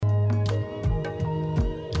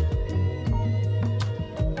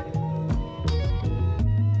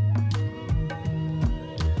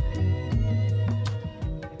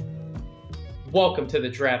Welcome to the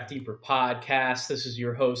Draft Deeper podcast. This is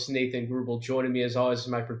your host, Nathan Grubel. Joining me, as always, is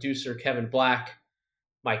my producer, Kevin Black,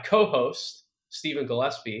 my co host, Stephen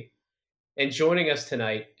Gillespie, and joining us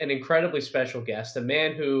tonight, an incredibly special guest, a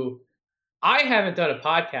man who I haven't done a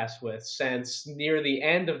podcast with since near the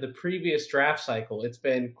end of the previous draft cycle. It's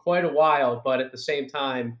been quite a while, but at the same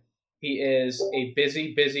time, he is a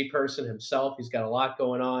busy, busy person himself. He's got a lot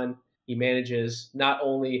going on. He manages not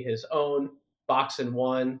only his own Box and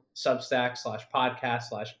One Substack slash podcast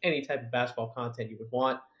slash any type of basketball content you would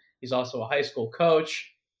want. He's also a high school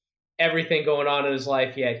coach. Everything going on in his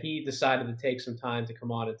life, yet he decided to take some time to come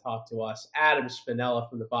on and talk to us. Adam Spinella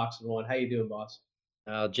from the Box and One. How you doing, boss?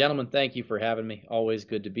 Gentlemen, thank you for having me. Always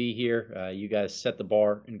good to be here. You guys set the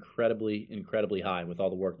bar incredibly, incredibly high with all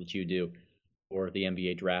the work that you do for the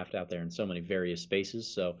NBA draft out there in so many various spaces.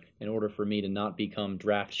 So, in order for me to not become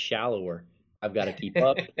draft shallower, I've got to keep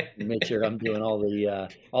up and make sure I'm doing all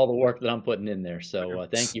the work that I'm putting in there. So,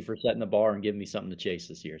 thank you for setting the bar and giving me something to chase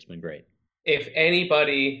this year. It's been great. If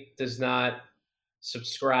anybody does not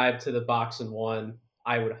subscribe to the Box and One,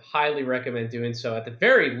 I would highly recommend doing so. At the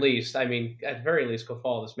very least, go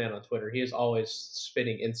follow this man on Twitter. He is always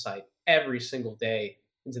spitting insight every single day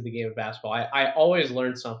into the game of basketball. I always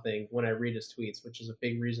learn something when I read his tweets, which is a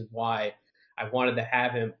big reason why I wanted to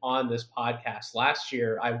have him on this podcast. Last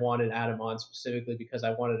year, I wanted Adam on specifically because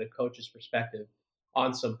I wanted a coach's perspective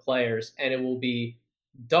on some players, and it will be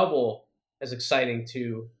double as exciting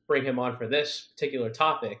to bring him on for this particular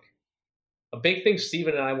topic. A big thing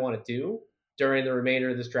Steven and I want to do during the remainder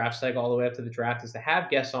of this draft cycle, all the way up to the draft, is to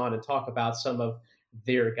have guests on and talk about some of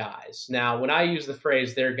their guys. Now, when I use the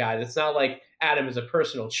phrase their guys, it's not like Adam is a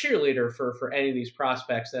personal cheerleader for any of these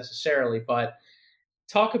prospects necessarily, but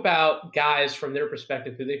talk about guys from their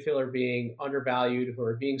perspective who they feel are being undervalued, who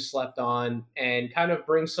are being slept on, and kind of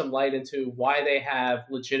bring some light into why they have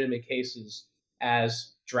legitimate cases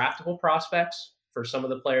as draftable prospects for some of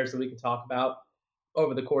the players that we can talk about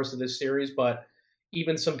over the course of this series, but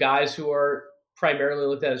even some guys who are primarily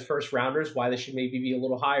looked at as first rounders, why they should maybe be a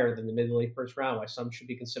little higher than the mid to late first round, why some should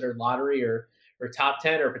be considered lottery or top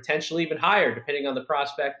 10 or potentially even higher, depending on the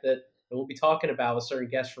prospect that we'll be talking about with certain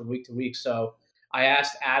guests from week to week. So I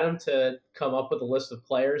asked Adam to come up with a list of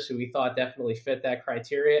players who he thought definitely fit that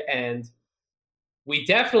criteria, and we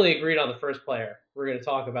definitely agreed on the first player we're going to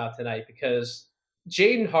talk about tonight because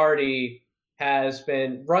Jaden Hardy has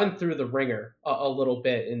been run through the ringer a little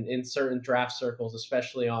bit in certain draft circles,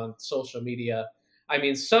 especially on social media. I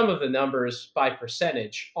mean, some of the numbers by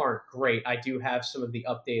percentage aren't great. I do have some of the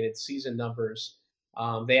updated season numbers.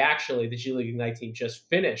 The G League Ignite team just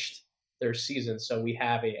finished their season, so we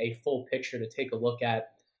have a full picture to take a look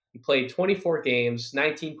at. He played 24 games,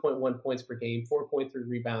 19.1 points per game, 4.3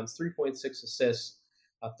 rebounds, 3.6 assists,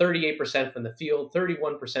 38% from the field,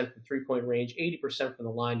 31% from three-point range, 80% from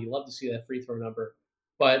the line. You love to see that free throw number.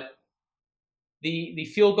 But the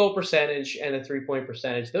field goal percentage and the three-point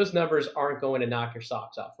percentage, those numbers aren't going to knock your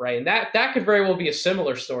socks off, right? And that could very well be a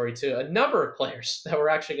similar story to a number of players that we're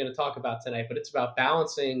actually going to talk about tonight, but it's about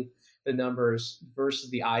balancing the numbers versus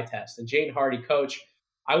the eye test. And Jaden Hardy, coach,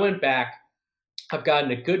 I went back. I've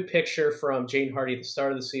gotten a good picture from Jaden Hardy at the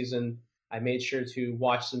start of the season. I made sure to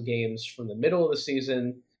watch some games from the middle of the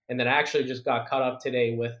season, and then I actually just got caught up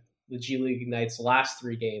today with the G League Ignite's last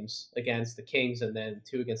three games against the Kings and then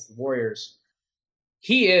two against the Warriors.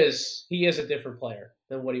 He is a different player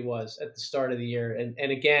than what he was at the start of the year.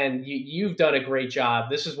 And again, you've done a great job.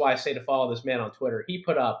 This is why I say to follow this man on Twitter. He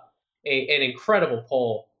put up an incredible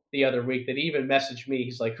poll the other week that even messaged me.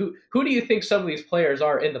 He's like, who do you think some of these players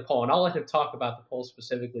are in the poll? And I'll let him talk about the poll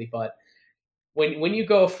specifically. But when you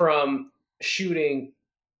go from shooting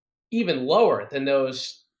even lower than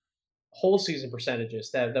those whole season percentages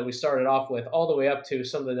that we started off with, all the way up to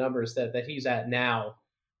some of the numbers that he's at now,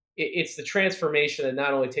 it's the transformation that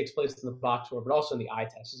not only takes place in the box score, but also in the eye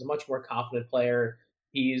test. He's a much more confident player.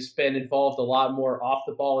 He's been involved a lot more off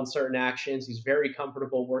the ball in certain actions. He's very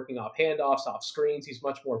comfortable working off handoffs, off screens. He's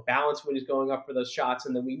much more balanced when he's going up for those shots.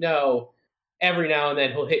 And then we know every now and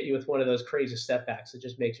then he'll hit you with one of those crazy step backs that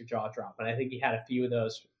just makes your jaw drop. And I think he had a few of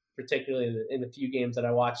those, particularly in the few games that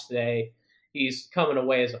I watched today. He's coming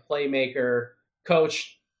away as a playmaker.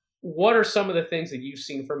 Coach, what are some of the things that you've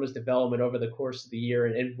seen from his development over the course of the year,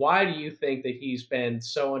 and why do you think that he's been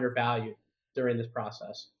so undervalued during this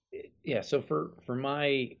process? Yeah, so for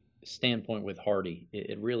my standpoint with Hardy,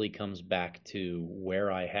 it really comes back to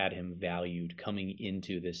where I had him valued coming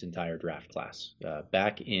into this entire draft class.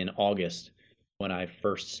 Back in August, when I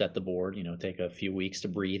first set the board, take a few weeks to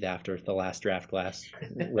breathe after the last draft class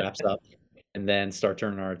wraps up, and then start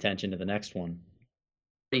turning our attention to the next one.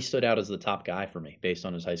 He stood out as the top guy for me based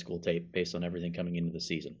on his high school tape, based on everything coming into the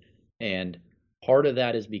season. And part of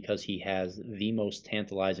that is because he has the most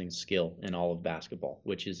tantalizing skill in all of basketball,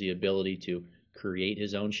 which is the ability to create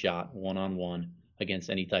his own shot one-on-one against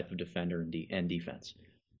any type of defender and defense.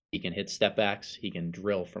 He can hit step backs. He can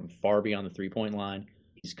drill from far beyond the three-point line.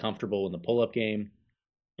 He's comfortable in the pull-up game,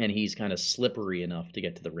 and he's kind of slippery enough to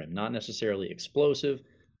get to the rim. Not necessarily explosive,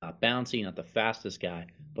 not bouncy, not the fastest guy,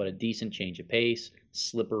 but a decent change of pace,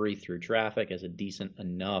 slippery through traffic, has a decent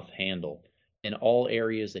enough handle. In all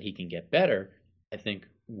areas that he can get better, I think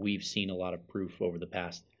we've seen a lot of proof over the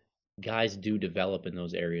past. Guys do develop in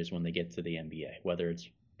those areas when they get to the NBA, whether it's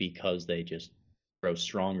because they just grow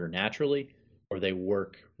stronger naturally or they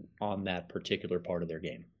work on that particular part of their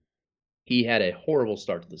game. He had a horrible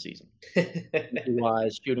start to the season.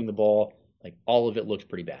 Wise, shooting the ball, like all of it looked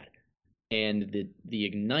pretty bad. And the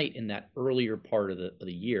Ignite in that earlier part of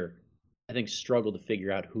the year, I think struggled to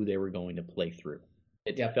figure out who they were going to play through.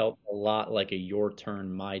 It felt a lot like a your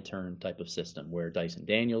turn, my turn type of system where Dyson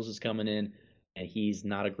Daniels is coming in and he's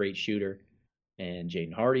not a great shooter. And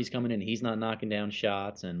Jaden Hardy's coming in, he's not knocking down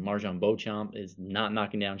shots. And Marjon Beauchamp is not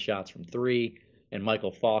knocking down shots from three. And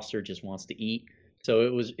Michael Foster just wants to eat. So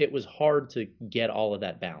it was hard to get all of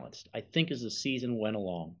that balanced. I think as the season went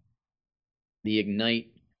along, the Ignite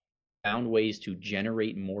found ways to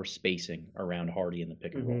generate more spacing around Hardy in the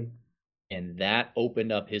pick and roll. And that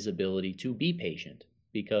opened up his ability to be patient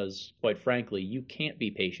because, quite frankly, you can't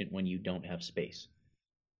be patient when you don't have space.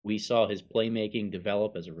 We saw his playmaking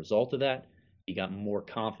develop as a result of that. He got more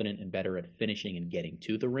confident and better at finishing and getting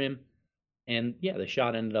to the rim. And yeah, the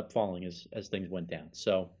shot ended up falling as things went down.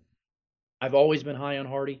 So I've always been high on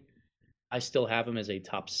Hardy. I still have him as a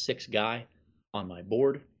top 6 guy on my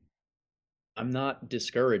board. I'm not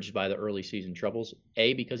discouraged by the early season troubles,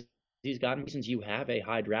 because these gotten reasons you have a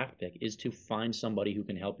high draft pick is to find somebody who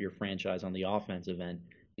can help your franchise on the offensive end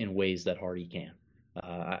in ways that Hardy can.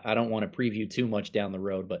 I don't want to preview too much down the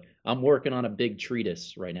road, but I'm working on a big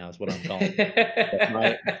treatise right now is what I'm calling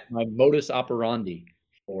it. my modus operandi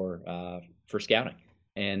for scouting.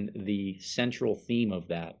 And the central theme of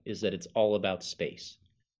that is that it's all about space.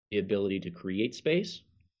 The ability to create space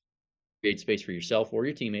for yourself or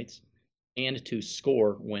your teammates, and to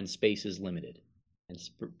score when space is limited, and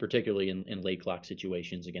particularly in late clock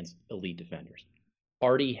situations against elite defenders.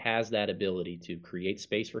 Hardy has that ability to create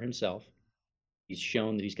space for himself. He's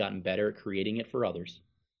shown that he's gotten better at creating it for others,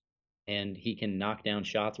 and he can knock down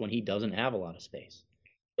shots when he doesn't have a lot of space.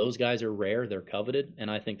 Those guys are rare, they're coveted,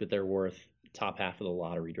 and I think that they're worth top half of the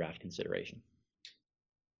lottery draft consideration.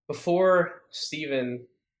 Before Steven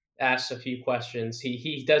asks a few questions,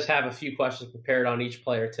 he does have a few questions prepared on each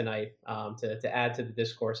player tonight to add to the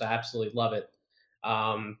discourse. I absolutely love it.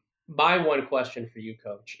 My one question for you,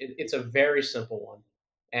 Coach, it's a very simple one.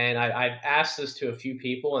 And I've asked this to a few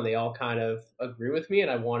people, and they all kind of agree with me,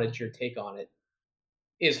 and I wanted your take on it.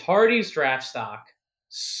 Is Hardy's draft stock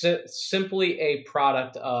simply a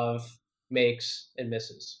product of makes and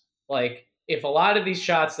misses? Like, if a lot of these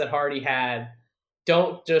shots that Hardy had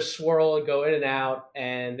don't just swirl and go in and out,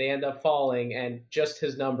 and they end up falling, and just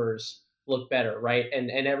his numbers look better, right? And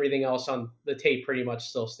everything else on the tape pretty much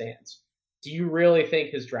still stands. Do you really think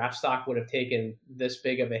his draft stock would have taken this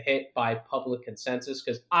big of a hit by public consensus?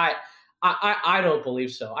 Because I don't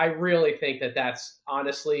believe so. I really think that that's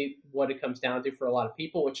honestly what it comes down to for a lot of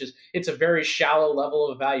people, which is it's a very shallow level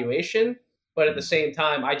of evaluation. But at the same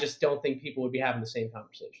time, I just don't think people would be having the same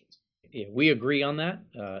conversations. Yeah, we agree on that.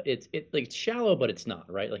 It's shallow, but it's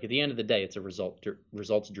not, right? Like at the end of the day, it's a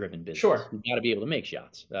results driven business. Sure. You got to be able to make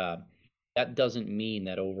shots. That doesn't mean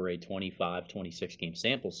that over a 25, 26 game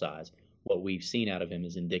sample size, what we've seen out of him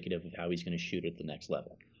is indicative of how he's going to shoot at the next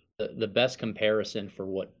level. The best comparison for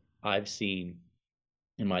what I've seen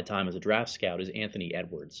in my time as a draft scout is Anthony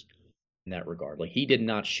Edwards in that regard. Like, he did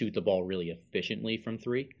not shoot the ball really efficiently from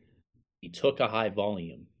three. He took a high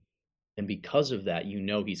volume. And because of that,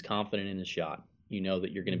 he's confident in his shot. You know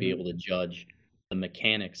that you're going to be able to judge the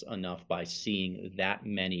mechanics enough by seeing that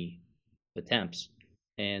many attempts.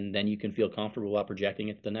 And then you can feel comfortable about projecting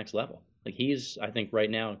it to the next level. Like, he's, I think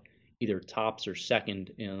right now, either tops or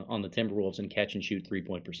second on the Timberwolves in catch and shoot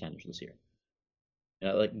 3-point percentage this year.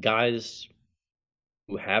 Like, guys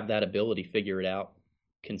who have that ability figure it out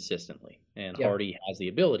consistently. And Hardy has the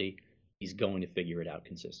ability. He's going to figure it out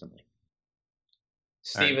consistently.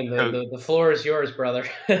 Steven, right, the floor is yours, brother.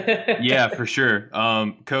 Yeah, for sure.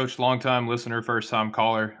 Coach, longtime listener, first-time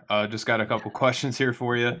caller. Just got a couple questions here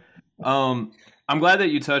for you. I'm glad that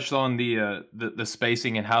you touched on the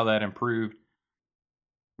spacing and how that improved.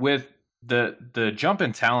 With the jump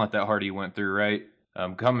in talent that Hardy went through, right?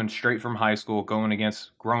 coming straight from high school, going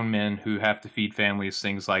against grown men who have to feed families,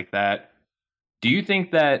 things like that. Do you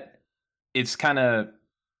think that it's kind of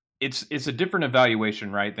it's a different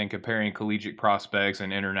evaluation, right, than comparing collegiate prospects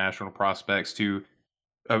and international prospects to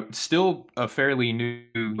still a fairly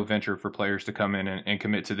new venture for players to come in and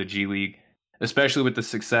commit to the G League, especially with the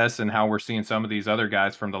success and how we're seeing some of these other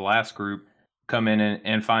guys from the last group come in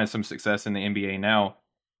and find some success in the NBA now.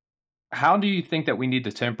 How do you think that we need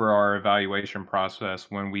to temper our evaluation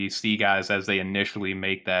process when we see guys as they initially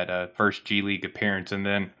make that first G League appearance and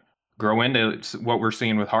then grow into what we're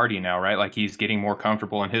seeing with Hardy now, right? Like he's getting more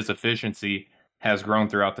comfortable and his efficiency has grown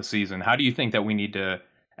throughout the season. How do you think that we need to,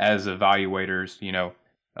 as evaluators,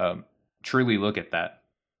 um, truly look at that?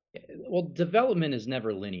 Well, development is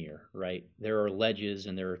never linear, right? There are ledges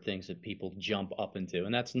and there are things that people jump up into,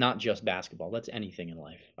 and that's not just basketball. That's anything in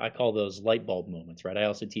life. I call those light bulb moments, right? I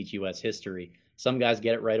also teach U.S. history. Some guys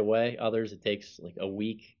get it right away. Others, it takes like a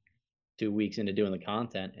week, 2 weeks into doing the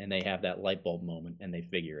content, and they have that light bulb moment and they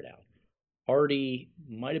figure it out. Hardy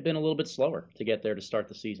might have been a little bit slower to get there to start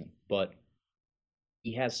the season, but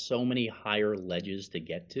he has so many higher ledges to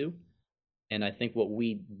get to. And I think what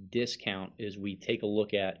we discount is we take a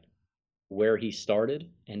look at where he started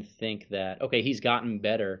and think that, okay, he's gotten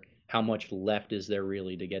better. How much left is there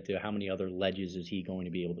really to get to? How many other ledges is he going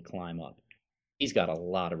to be able to climb up? He's got a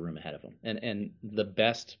lot of room ahead of him. And the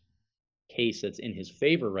best case that's in his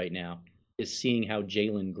favor right now is seeing how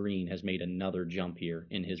Jalen Green has made another jump here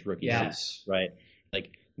in his rookie season, right?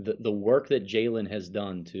 Like the work that Jalen has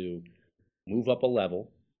done to move up a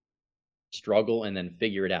level, struggle, and then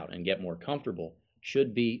figure it out and get more comfortable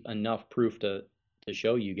should be enough proof to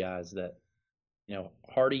show you guys that,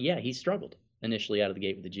 Hardy, yeah, he struggled initially out of the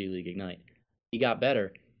gate with the G League Ignite. He got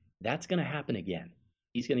better. That's going to happen again.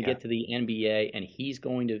 He's going to get to the NBA, and he's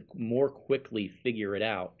going to more quickly figure it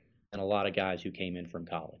out than a lot of guys who came in from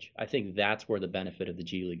college. I think that's where the benefit of the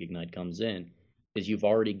G League Ignite comes in, is you've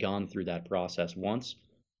already gone through that process once.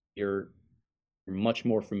 You're much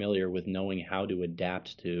more familiar with knowing how to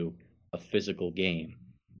adapt to a physical game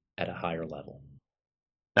at a higher level.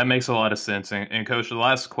 That makes a lot of sense. And Coach, the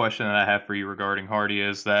last question that I have for you regarding Hardy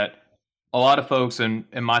is that a lot of folks, and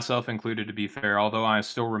myself included to be fair, although I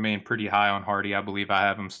still remain pretty high on Hardy, I believe I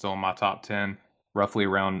have him still in my top 10, roughly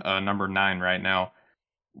around number 9 right now.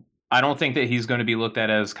 I don't think that he's going to be looked at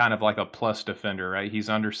as kind of like a plus defender, right? He's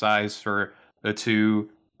undersized for a 2.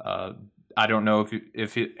 I don't know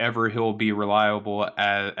if ever he'll be reliable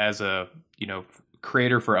as a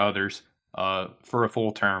creator for others for a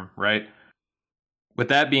full term, right? With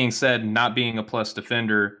that being said, not being a plus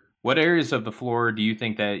defender, what areas of the floor do you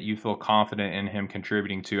think that you feel confident in him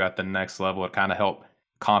contributing to at the next level to kind of help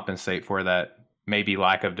compensate for that maybe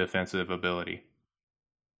lack of defensive ability?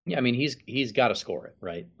 Yeah, I mean he's got to score it,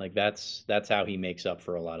 right? Like that's how he makes up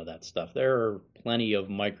for a lot of that stuff. There are plenty of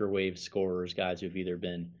microwave scorers, guys who've either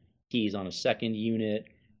been keys on a second unit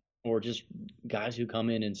or just guys who come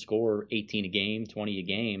in and score 18 a game, 20 a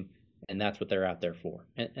game, and that's what they're out there for.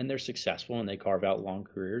 And they're successful and they carve out long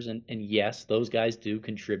careers. And yes, those guys do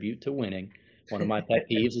contribute to winning. One of my pet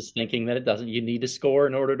peeves is thinking that you need to score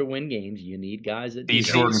in order to win games. You need guys that do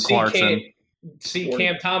Jordan Clarkson. See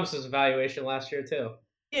Cam Thomas's evaluation last year too.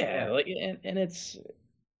 Yeah, like and it's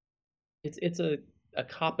a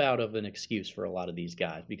cop out of an excuse for a lot of these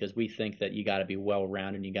guys because we think that you got to be well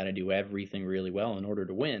rounded and you got to do everything really well in order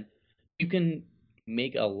to win. You can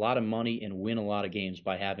make a lot of money and win a lot of games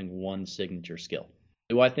by having one signature skill.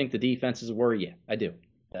 Do I think the defenses were? Yeah, I do.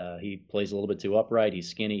 He plays a little bit too upright. He's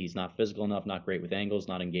skinny. He's not physical enough. Not great with angles.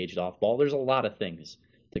 Not engaged off ball. There's a lot of things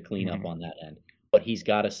to clean up on that end. But he's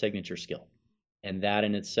got a signature skill. And that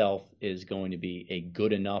in itself is going to be a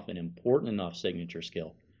good enough and important enough signature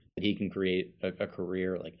skill that he can create a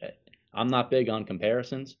career like that. I'm not big on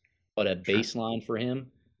comparisons, but a baseline for him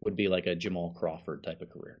would be like a Jamal Crawford type of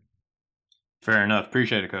career. Fair enough.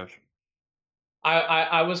 Appreciate it, Coach.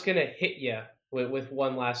 I was going to hit you with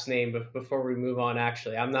one last name before we move on,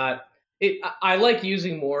 actually. I like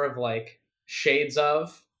using more of like shades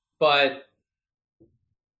of, but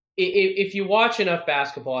if you watch enough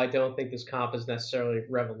basketball, I don't think this comp is necessarily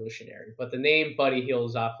revolutionary. But the name Buddy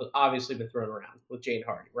Hield has obviously been thrown around with Jaden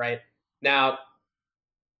Hardy, right? Now,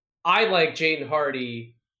 I like Jaden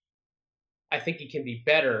Hardy. I think he can be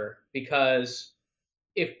better because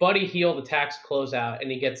if Buddy Hield attacks closeout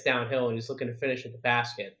and he gets downhill and he's looking to finish at the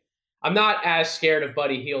basket, I'm not as scared of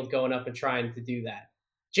Buddy Hield going up and trying to do that.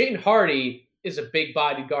 Jaden Hardy is a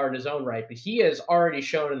big-bodied guard in his own right, but he has already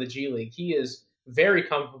shown in the G League he is very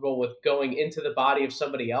comfortable with going into the body of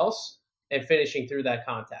somebody else and finishing through that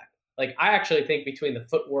contact. Like, I actually think between the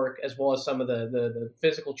footwork as well as some of the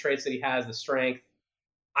physical traits that he has, the strength,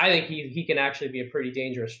 I think he can actually be a pretty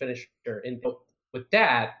dangerous finisher. And with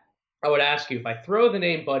that, I would ask you, if I throw the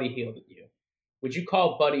name Buddy Hield at you, would you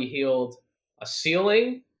call Buddy Hield a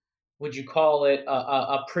ceiling? Would you call it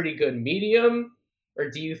a pretty good medium? Or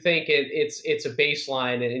do you think it's a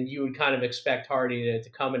baseline and you would kind of expect Hardy to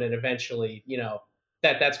come in and eventually,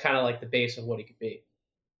 that's kind of like the base of what he could be?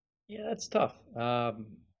 Yeah, that's tough.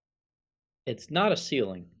 It's not a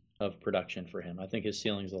ceiling of production for him. I think his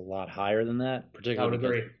ceiling is a lot higher than that, I would particularly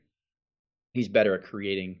because agree. he's better at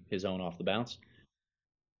creating his own off the bounce.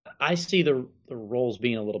 I see the roles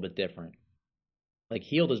being a little bit different. Like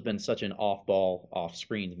Heald has been such an off ball, off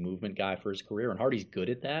screens movement guy for his career, and Hardy's good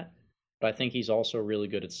at that. But I think he's also really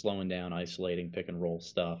good at slowing down, isolating, pick and roll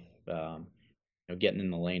stuff. Getting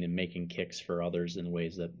in the lane and making kicks for others in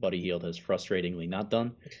ways that Buddy Hield has frustratingly not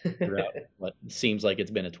done throughout what seems like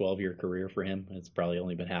it's been a 12-year career for him. It's probably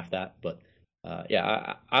only been half that, but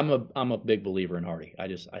yeah, I'm a big believer in Hardy.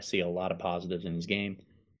 I see a lot of positives in his game.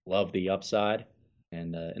 Love the upside,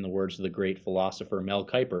 and in the words of the great philosopher Mel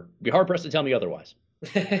Kiper, be hard pressed to tell me otherwise.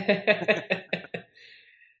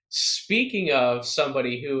 Speaking of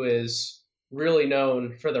somebody who is really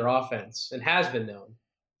known for their offense and has been known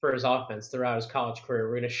for his offense throughout his college career,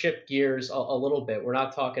 we're going to shift gears a little bit. We're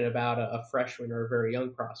not talking about a freshman or a very young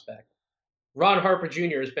prospect. Ron Harper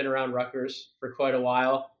Jr. has been around Rutgers for quite a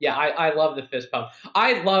while. Yeah, I love the fist pump.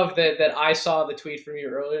 I love that I saw the tweet from you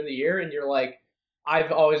earlier in the year, and you're like,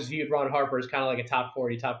 I've always viewed Ron Harper as kind of like a top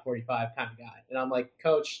 40, top 45 kind of guy. And I'm like,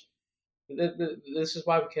 Coach, this is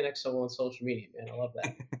why we connect so well on social media, man. I love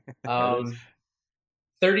that.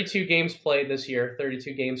 32 games played this year.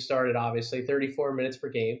 32 games started, obviously. 34 minutes per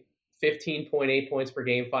game. 15.8 points per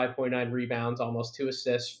game, 5.9 rebounds, almost 2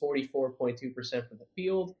 assists, 44.2% from the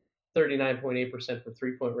field, 39.8% from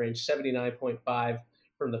three-point range, 79.5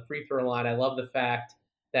 from the free throw line. I love the fact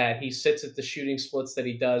that he sits at the shooting splits that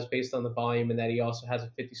he does based on the volume, and that he also has a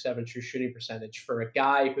 57 true shooting percentage for a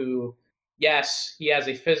guy who, yes, he has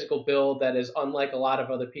a physical build that is unlike a lot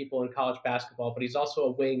of other people in college basketball, but he's also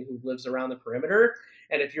a wing who lives around the perimeter.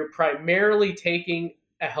 And if you're primarily taking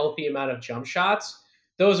a healthy amount of jump shots,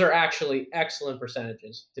 those are actually excellent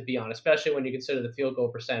percentages, to be honest, especially when you consider the field goal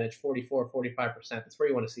percentage, 44, 45%. That's where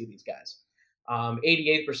you want to see these guys.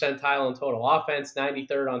 88th percentile in total offense,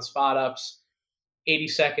 93rd on spot ups,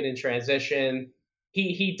 82nd in transition.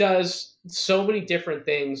 He does so many different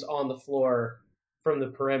things on the floor from the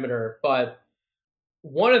perimeter. But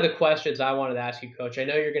one of the questions I wanted to ask you, Coach, I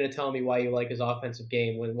know you're going to tell me why you like his offensive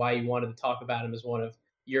game, why you wanted to talk about him as one of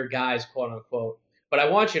your guys, quote unquote. But I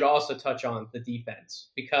want you to also touch on the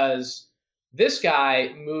defense, because this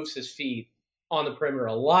guy moves his feet on the perimeter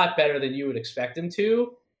a lot better than you would expect him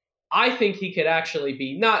to. I think he could actually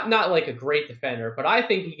be not like a great defender, but I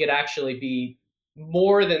think he could actually be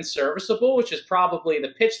more than serviceable, which is probably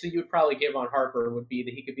the pitch that you would probably give on Harper, would be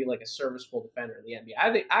that he could be like a serviceable defender in the NBA.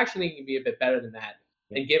 I actually think he can be a bit better than that.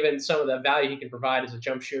 And given some of the value he can provide as a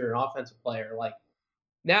jump shooter and offensive player, like,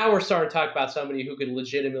 now we're starting to talk about somebody who could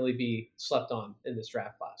legitimately be slept on in this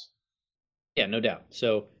draft class. Yeah, no doubt.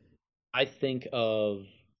 So I think of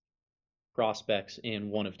prospects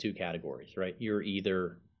in one of two categories, right? You're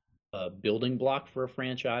either a building block for a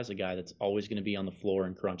franchise, a guy that's always going to be on the floor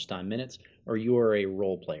in crunch time minutes, or you are a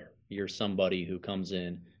role player. You're somebody who comes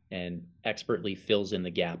in and expertly fills in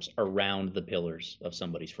the gaps around the pillars of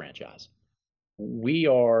somebody's franchise. We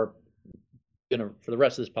are gonna, for the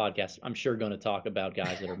rest of this podcast, I'm sure going to talk about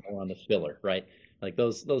guys that are more on the filler, right? Like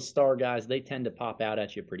those star guys, they tend to pop out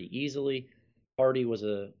at you pretty easily. Hardy was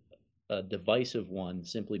a divisive one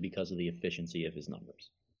simply because of the efficiency of his numbers.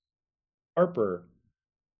 Harper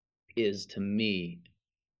is, to me,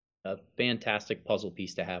 a fantastic puzzle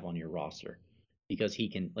piece to have on your roster, because he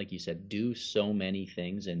can, like you said, do so many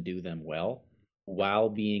things and do them well while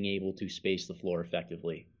being able to space the floor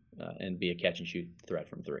effectively and be a catch and shoot threat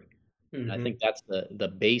from three. Mm-hmm. And I think that's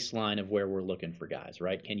the baseline of where we're looking for guys,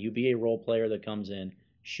 right? Can you be a role player that comes in,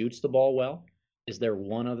 shoots the ball well? Is there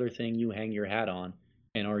one other thing you hang your hat on?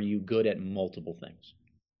 And are you good at multiple things?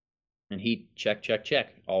 And he check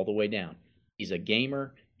all the way down. He's a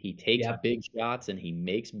gamer. He takes big shots and he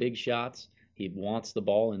makes big shots. He wants the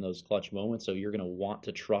ball in those clutch moments, so you're going to want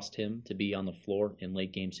to trust him to be on the floor in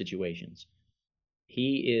late game situations.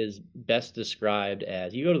 He is best described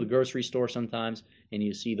as, you go to the grocery store sometimes and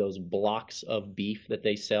you see those blocks of beef that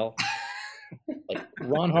they sell. Like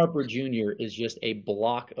Ron Harper Jr. is just a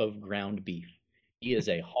block of ground beef. He is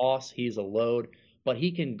a hoss, he's a load, but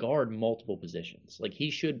he can guard multiple positions. Like he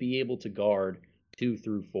should be able to guard 2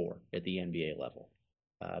 through 4 at the NBA level.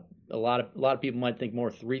 A lot of people might think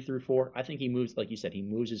more 3 through 4. I think he moves, like you said, he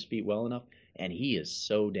moves his feet well enough, and he is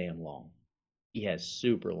so damn long. He has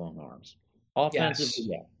super long arms. Offensively, Yes.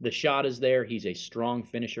 yeah, the shot is there. He's a strong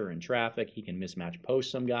finisher in traffic. He can mismatch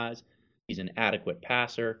post some guys. He's an adequate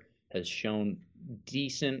passer, has shown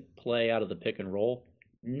decent play out of the pick and roll.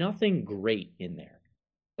 Nothing great in there,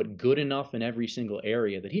 but good enough in every single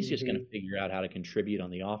area that he's just going Hmm. to figure out how to contribute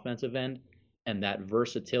on the offensive end, and that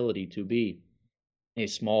versatility to be a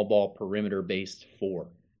small ball perimeter based four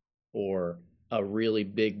or a really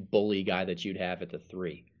big bully guy that you'd have at the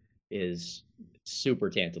three is super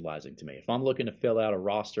tantalizing to me. If I'm looking to fill out a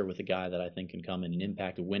roster with a guy that I think can come in and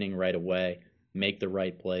impact winning right away, make the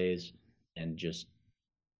right plays, and just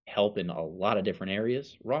help in a lot of different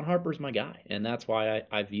areas, Ron Harper's my guy. And that's why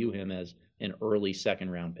I view him as an early second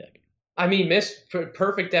round pick. I mean,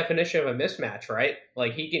 perfect definition of a mismatch, right?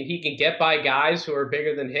 Like he can get by guys who are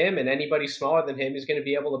bigger than him, and anybody smaller than him is going to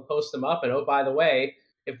be able to post them up. And oh, by the way,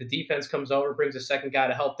 if the defense comes over, brings a second guy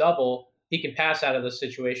to help double, he can pass out of those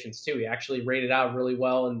situations too. He actually rated out really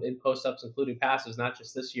well in post ups, including passes, not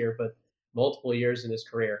just this year, but multiple years in his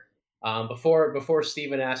career. Before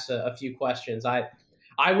Steven asks a few questions,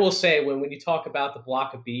 I will say when you talk about the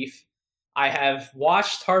block of beef, I have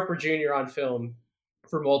watched Harper Jr. on film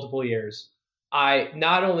for multiple years. I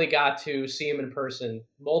not only got to see him in person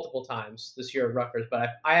multiple times this year at Rutgers,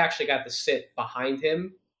 but I actually got to sit behind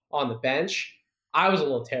him on the bench. I was a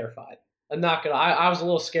little terrified. I'm not gonna. I was a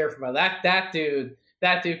little scared for my that dude.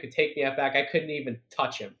 That dude could take me out back. I couldn't even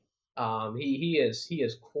touch him. He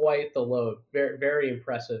is quite the load. Very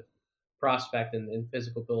impressive prospect and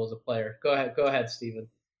physical build as a player. Go ahead, Steven.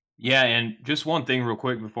 Yeah, and just one thing real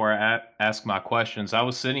quick before I ask my questions. I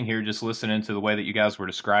was sitting here just listening to the way that you guys were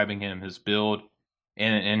describing him, his build,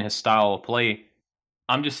 and his style of play.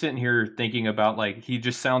 I'm just sitting here thinking about like he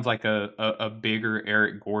just sounds like a bigger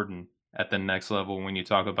Eric Gordon at the next level when you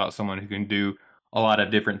talk about someone who can do a lot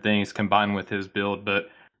of different things combined with his build. But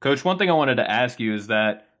coach, one thing I wanted to ask you is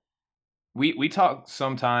that we talk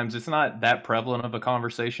sometimes, it's not that prevalent of a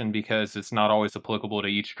conversation because it's not always applicable to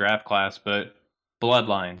each draft class, but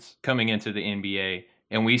bloodlines coming into the NBA.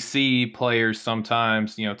 And we see players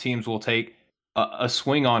sometimes, teams will take a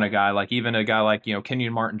swing on a guy, like even a guy like,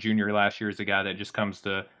 Kenyon Martin Jr. last year is a guy that just comes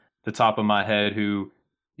to the top of my head who,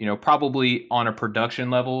 probably on a production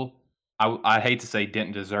level, I hate to say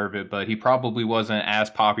didn't deserve it, but he probably wasn't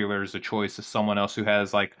as popular as a choice as someone else who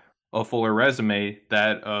has like a fuller resume,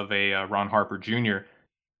 that of a Ron Harper Jr.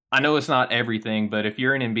 I know it's not everything, but if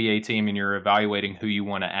you're an NBA team and you're evaluating who you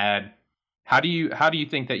want to add, how do you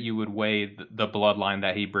think that you would weigh the bloodline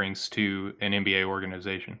that he brings to an NBA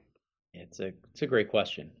organization? It's a great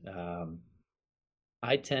question.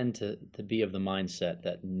 I tend to be of the mindset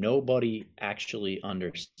that nobody actually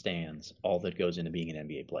understands all that goes into being an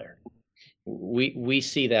NBA player. We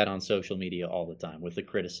see that on social media all the time with the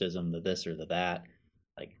criticism, the this or the that.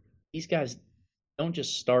 Like these guys don't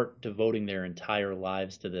just start devoting their entire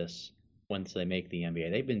lives to this once they make the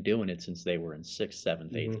NBA. They've been doing it since they were in sixth,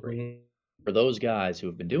 seventh, eighth grade. Mm-hmm. For those guys who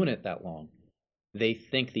have been doing it that long, they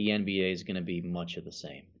think the NBA is going to be much of the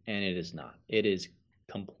same, and it is not. It is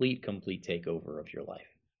complete takeover of your life.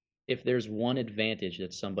 If there's one advantage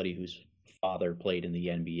that somebody whose father played in the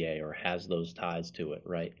NBA or has those ties to it,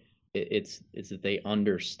 right? It's that they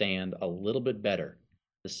understand a little bit better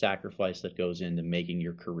the sacrifice that goes into making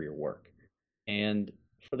your career work. And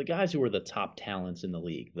for the guys who are the top talents in the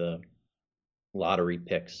league, the lottery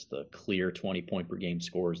picks, the clear 20 point per game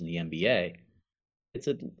scores in the NBA, it's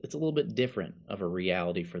a little bit different of a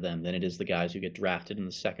reality for them than it is the guys who get drafted in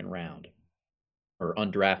the second round or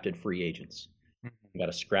undrafted free agents. You got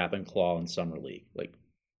to scrap and claw in summer league. Like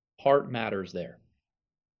heart matters there.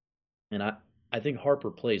 And I think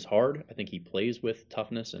Harper plays hard. I think he plays with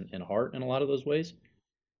toughness and heart in a lot of those ways.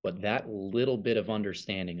 But that little bit of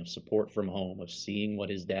understanding of support from home, of seeing what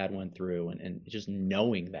his dad went through and just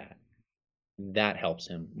knowing that helps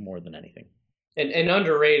him more than anything. An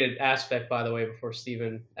underrated aspect, by the way, before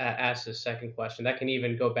Steven asks his second question, that can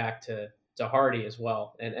even go back to Hardy as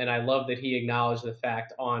well. And I love that he acknowledged the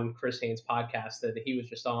fact on Chris Haynes' podcast that he was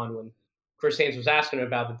just on when Chris Haynes was asking him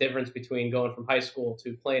about the difference between going from high school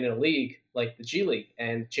to playing in a league like the G League.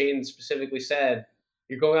 And Jaden specifically said,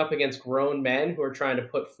 you're going up against grown men who are trying to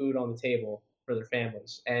put food on the table for their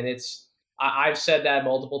families. And I've said that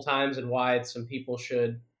multiple times and why some people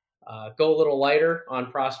should go a little lighter on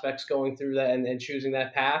prospects going through that and choosing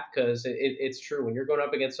that path because it's true. When you're going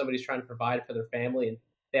up against somebody who's trying to provide for their family and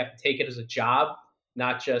they have to take it as a job,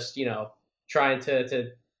 not just, trying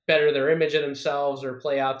to better their image of themselves or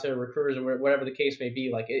play out to recruiters or whatever the case may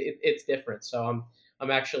be. Like it's different. So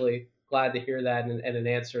I'm actually glad to hear that and an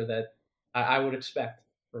answer that I would expect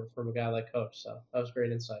from a guy like Coach. So that was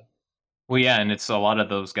great insight. Well, yeah, and it's a lot of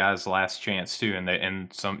those guys' last chance too,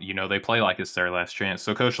 and some they play like it's their last chance.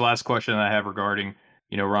 So, Coach, the last question I have regarding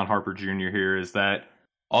Ron Harper Jr. here is that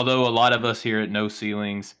although a lot of us here at No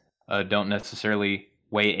Ceilings don't necessarily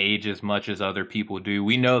weigh age as much as other people do,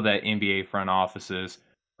 we know that NBA front offices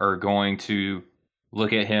are going to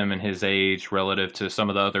look at him and his age relative to some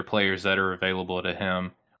of the other players that are available to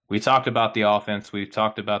him. We talked about the offense, we've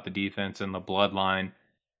talked about the defense and the bloodline.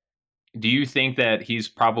 Do you think that he's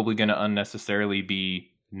probably going to unnecessarily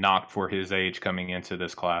be knocked for his age coming into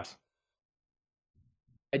this class?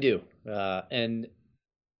 I do. And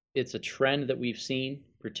it's a trend that we've seen,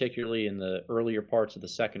 particularly in the earlier parts of the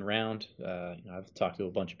second round. I've talked to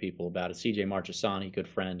a bunch of people about it. CJ Marchesani, good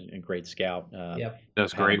friend and great scout. Yeah,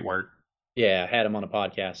 does great work. Yeah, I had him on a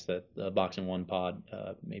podcast, the Boxing One pod,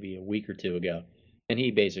 maybe a week or two ago. And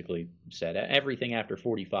he basically said everything after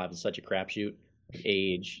 45 is such a crapshoot.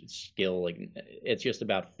 Age, skill, it's just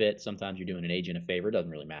about fit. Sometimes you're doing an agent a favor. It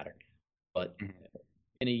doesn't really matter. But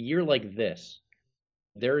in a year like this,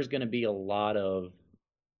 there is going to be a lot of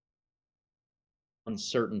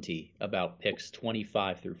uncertainty about picks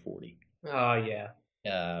 25 through 40. Oh, yeah.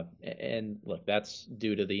 And look, that's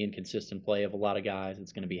due to the inconsistent play of a lot of guys.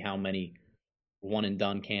 It's going to be how many one and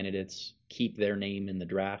done candidates keep their name in the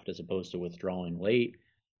draft as opposed to withdrawing late.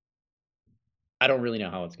 I don't really know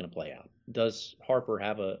how it's going to play out. Does Harper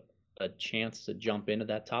have a chance to jump into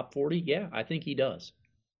that top 40? Yeah, I think he does.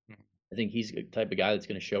 I think he's the type of guy that's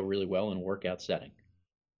going to show really well in a workout setting.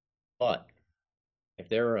 But if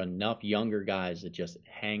there are enough younger guys that just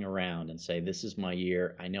hang around and say, this is my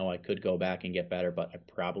year, I know I could go back and get better, but I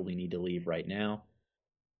probably need to leave right now,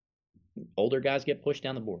 older guys get pushed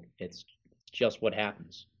down the board. It's just what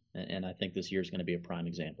happens. And I think this year is going to be a prime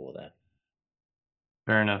example of that.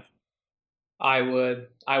 Fair enough. I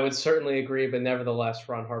would certainly agree, but nevertheless,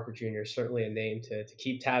 Ron Harper Jr. is certainly a name to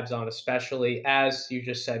keep tabs on, especially as you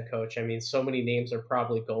just said, Coach. I mean, so many names are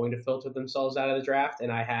probably going to filter themselves out of the draft,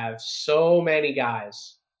 and I have so many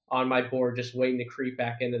guys on my board just waiting to creep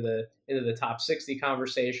back into the top 60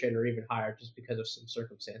 conversation or even higher, just because of some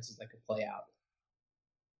circumstances that could play out.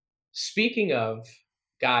 Speaking of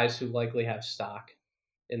guys who likely have stock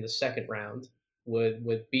in the second round,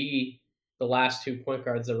 would be the last 2 point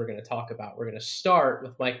guards that we're going to talk about. We're going to start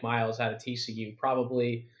with Mike Miles out of TCU.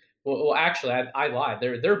 Probably, well actually, I lied.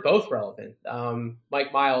 They're both relevant.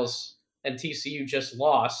 Mike Miles and TCU just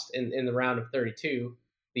lost in the round of 32.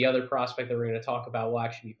 The other prospect that we're going to talk about will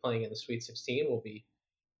actually be playing in the Sweet 16. Will be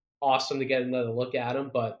awesome to get another look at him.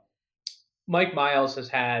 But Mike Miles has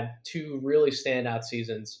had 2 really standout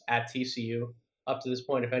seasons at TCU up to this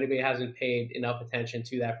point. If anybody hasn't paid enough attention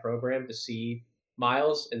to that program to see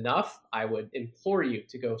Miles enough, I would implore you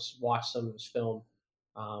to go watch some of his film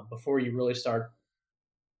before you really start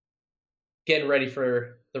getting ready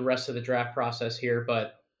for the rest of the draft process here.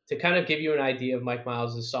 But to kind of give you an idea of Mike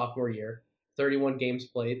Miles' sophomore year, 31 games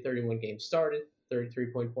played, 31 games started,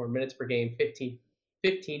 33.4 minutes per game,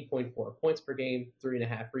 15.4 points per game,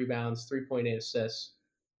 3.5 rebounds, 3.8 assists.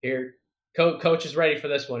 Here, Coach is ready for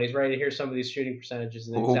this one. He's ready to hear some of these shooting percentages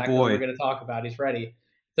and exactly what we're going to talk about. He's ready.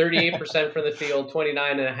 38% from the field,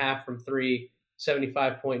 29.5 from three,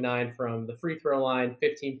 75.9 from the free throw line,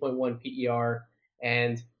 15.1 PER,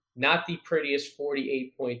 and not the prettiest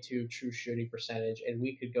 48.2 true shooting percentage. And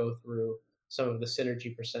we could go through some of the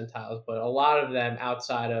synergy percentiles, but a lot of them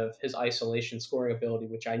outside of his isolation scoring ability,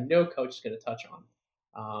 which I know Coach is going to touch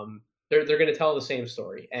on. They're going to tell the same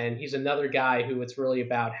story. And he's another guy who it's really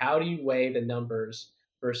about how do you weigh the numbers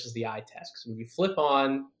versus the eye test. Because when you flip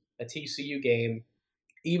on a TCU game,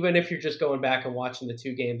 even if you're just going back and watching the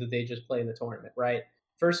 2 games that they just played in the tournament, right?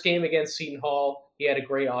 First game against Seton Hall, he had a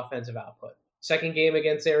great offensive output. Second game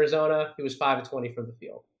against Arizona, he was 5 of 20 from the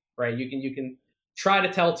field, right? You can try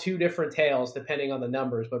to tell 2 different tales depending on the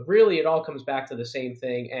numbers, but really it all comes back to the same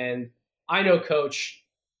thing. And I know Coach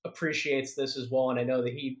appreciates this as well, and I know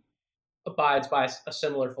that he abides by a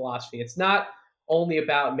similar philosophy. It's not only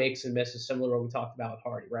about makes and misses, similar to what we talked about with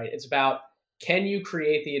Hardy, right? It's about, can you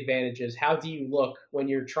create the advantages? How do you look when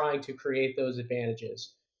you're trying to create those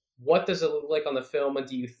advantages? What does it look like on the film? And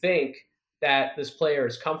do you think that this player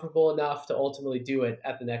is comfortable enough to ultimately do it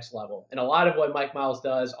at the next level? And a lot of what Mike Miles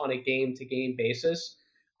does on a game-to-game basis,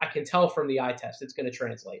 I can tell from the eye test it's going to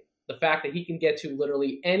translate. The fact that he can get to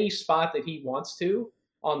literally any spot that he wants to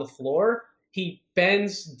on the floor, he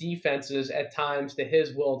bends defenses at times to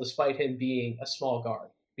his will despite him being a small guard.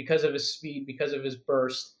 Because of his speed, because of his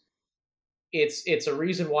burst, it's a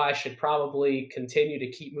reason why I should probably continue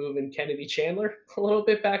to keep moving Kennedy Chandler a little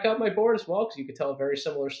bit back up my board as well, because you could tell a very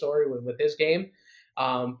similar story with his game.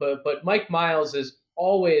 But Mike Miles is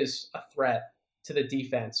always a threat to the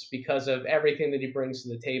defense because of everything that he brings to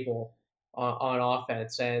the table on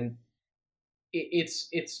offense. And it's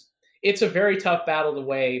a very tough battle to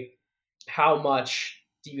weigh. How much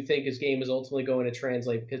do you think his game is ultimately going to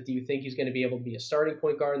translate? Because do you think he's going to be able to be a starting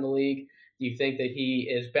point guard in the league? Do you think that he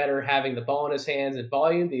is better having the ball in his hands and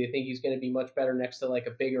volume? Do you think he's going to be much better next to like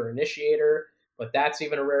a bigger initiator? But that's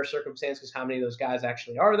even a rare circumstance because how many of those guys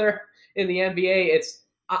actually are there in the NBA?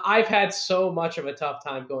 I've had so much of a tough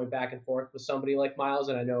time going back and forth with somebody like Miles,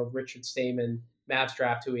 and I know Richard Stamen, Mavs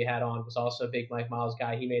draft, who we had on, was also a big Mike Miles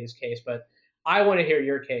guy. He made his case, but I want to hear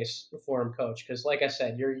your case for him, Coach, because like I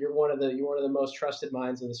said, you're one of the most trusted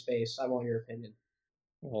minds in the space. I want your opinion.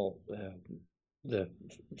 Well, the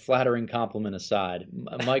flattering compliment aside,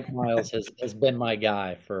 Mike Miles has been my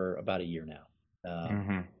guy for about a year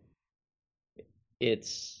now.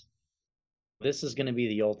 This is going to be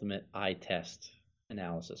the ultimate eye test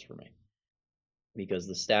analysis for me because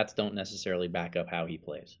the stats don't necessarily back up how he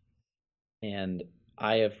plays. And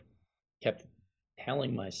I have kept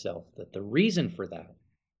telling myself that the reason for that,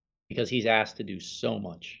 because he's asked to do so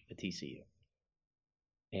much at TCU.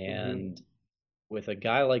 And with a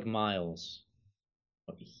guy like Miles,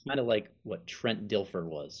 kind of like what Trent Dilfer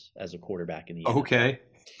was as a quarterback in the NFL.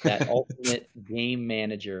 That ultimate game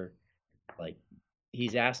manager, like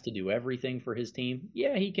he's asked to do everything for his team.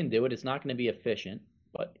 Yeah, he can do it. It's not going to be efficient,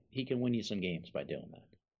 but he can win you some games by doing that.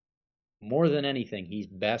 More than anything, he's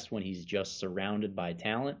best when he's just surrounded by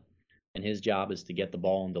talent, and his job is to get the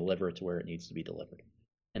ball and deliver it to where it needs to be delivered.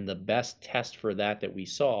 And the best test for that we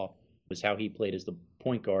saw was how he played as the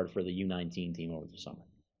point guard for the U19 team over the summer.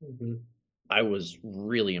 I was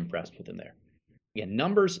really impressed with him there. Again,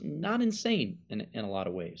 numbers not insane in a lot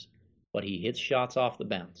of ways, but he hits shots off the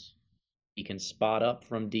bounce. He can spot up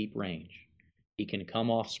from deep range. He can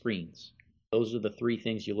come off screens. Those are the three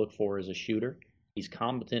things you look for as a shooter. He's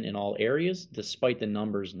competent in all areas, despite the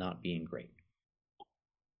numbers not being great.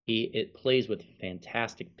 It plays with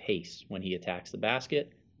fantastic pace when he attacks the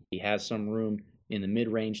basket. He has some room in the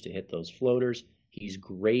mid-range to hit those floaters. He's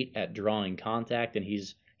great at drawing contact, and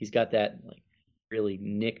he's got that like really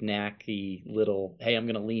knick-knacky little, hey, I'm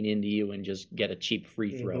going to lean into you and just get a cheap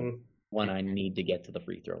free throw when I need to get to the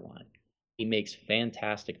free throw line. He makes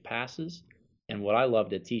fantastic passes, and what I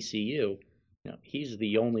loved at TCU, he's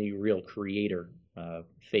the only real creator,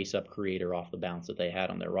 face-up creator off the bounce that they had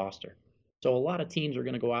on their roster. So a lot of teams are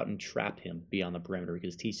going to go out and trap him beyond the perimeter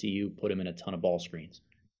because TCU put him in a ton of ball screens.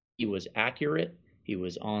 He was accurate, he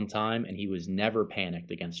was on time, and he was never panicked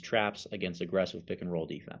against traps, against aggressive pick-and-roll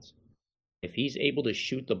defense. If he's able to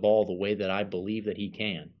shoot the ball the way that I believe that he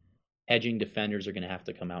can, hedging defenders are going to have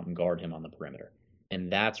to come out and guard him on the perimeter.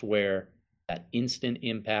 And that's where that instant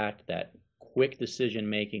impact, that quick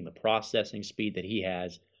decision-making, the processing speed that he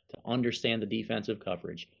has to understand the defensive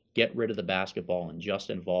coverage, get rid of the basketball and just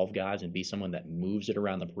involve guys and be someone that moves it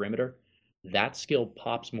around the perimeter, that skill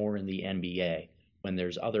pops more in the NBA when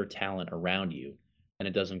there's other talent around you than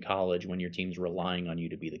it does in college when your team's relying on you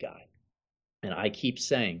to be the guy. And I keep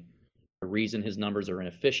saying the reason his numbers are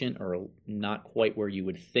inefficient or not quite where you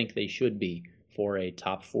would think they should be for a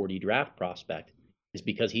top 40 draft prospect is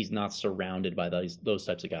because he's not surrounded by those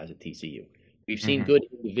types of guys at TCU. We've seen good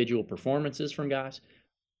individual performances from guys.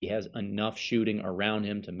 He has enough shooting around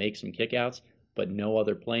him to make some kickouts, but no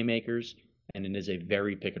other playmakers, and it is a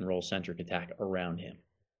very pick-and-roll centric attack around him.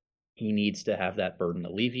 He needs to have that burden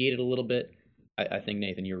alleviated a little bit. I think,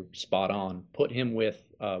 Nathan, you're spot on. Put him with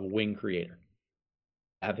a wing creator.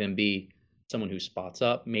 Have him be someone who spots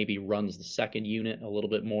up, maybe runs the second unit a little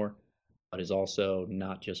bit more, but is also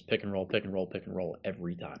not just pick and roll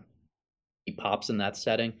every time. He pops in that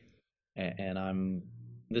setting, and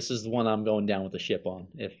this is the one I'm going down with the ship on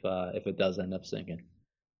if it does end up sinking.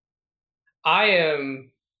 I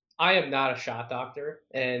am not a shot doctor,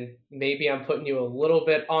 and maybe I'm putting you a little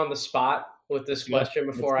bit on the spot with this question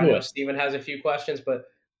before I know Steven has a few questions, but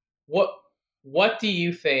what do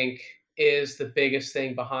you think is the biggest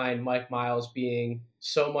thing behind Mike Miles being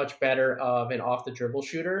so much better of an off the dribble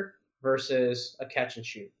shooter versus a catch and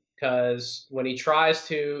shoot? Because when he tries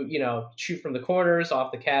to, shoot from the corners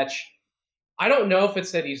off the catch, I don't know if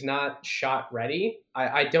it's that he's not shot ready.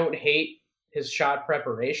 I don't hate his shot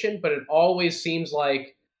preparation, but it always seems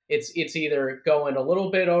like it's either going a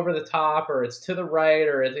little bit over the top or it's to the right,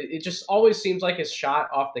 or it just always seems like his shot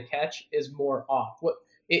off the catch is more off.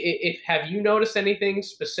 Have you noticed anything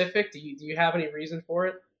specific? Do you have any reason for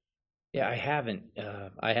it? Yeah, I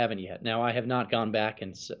haven't yet. Now, I have not gone back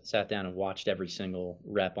and sat down and watched every single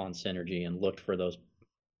rep on Synergy and looked for those,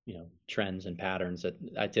 trends and patterns that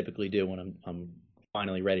I typically do when I'm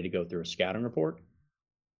finally ready to go through a scouting report.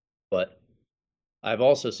 But I've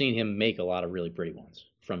also seen him make a lot of really pretty ones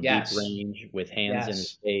from deep Yes. range with hands in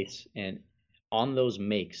his Yes. face, and on those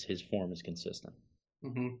makes, his form is consistent.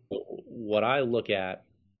 Hmm. What I look at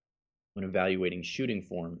when evaluating shooting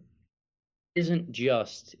form isn't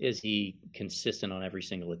just is he consistent on every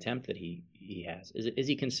single attempt that he has. Is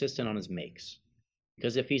he consistent on his makes?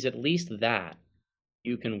 Because if he's at least that,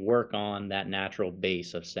 you can work on that natural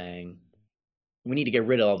base of saying we need to get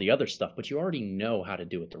rid of all the other stuff, but you already know how to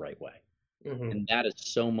do it the right way. Hmm. And that is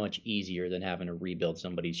so much easier than having to rebuild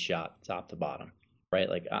somebody's shot top to bottom, right?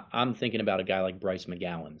 Like I'm thinking about a guy like Bryce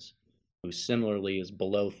McGowan's, who similarly is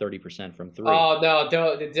below 30% from three. Oh no!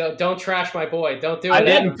 Don't trash my boy. Don't do it. I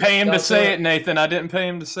didn't Adam. pay him to Don't do say it, Nathan. I didn't pay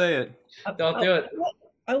him to say it. Don't do it.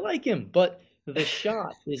 I like him, but the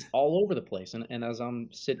shot is all over the place. And as I'm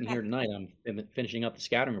sitting here tonight, I'm finishing up the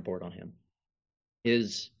scouting report on him.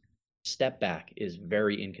 His step back is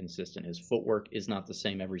very inconsistent. His footwork is not the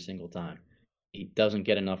same every single time. He doesn't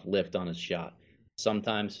get enough lift on his shot.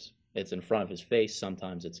 Sometimes it's in front of his face,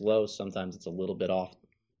 sometimes it's low, sometimes it's a little bit off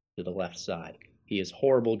to the left side. He is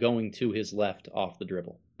horrible going to his left off the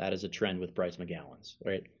dribble. That is a trend with Bryce McGowan's,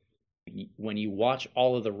 right? When you watch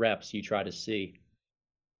all of the reps, you try to see,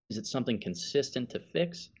 is it something consistent to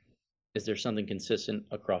fix? Is there something consistent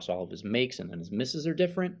across all of his makes and then his misses are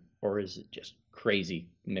different? Or is it just crazy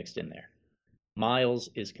mixed in there? Miles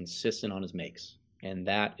is consistent on his makes, and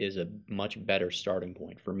that is a much better starting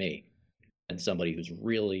point for me than somebody who's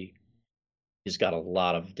really just got a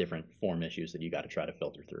lot of different form issues that you got to try to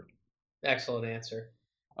filter through. Excellent answer.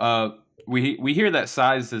 We hear that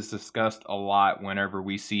size is discussed a lot whenever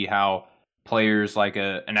we see how players like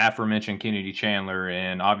an aforementioned Kennedy Chandler,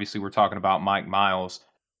 and obviously we're talking about Mike Miles.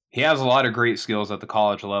 He has a lot of great skills at the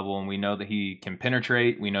college level, and we know that he can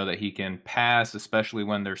penetrate. We know that he can pass, especially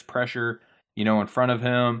when there's pressure, in front of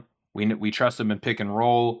him. We trust him in pick and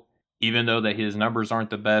roll, even though that his numbers aren't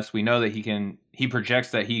the best. We know that he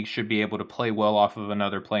projects that he should be able to play well off of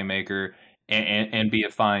another playmaker and be a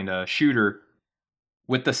fine shooter.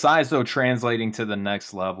 With the size, though, translating to the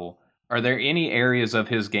next level, are there any areas of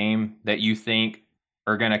his game that you think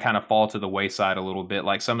are going to kind of fall to the wayside a little bit?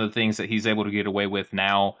 Like some of the things that he's able to get away with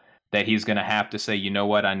now that he's going to have to say, you know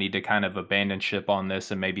what, I need to kind of abandon ship on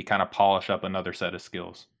this and maybe kind of polish up another set of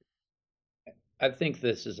skills? I think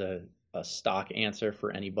this is a stock answer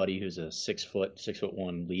for anybody who's a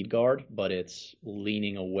 6'1" lead guard, but it's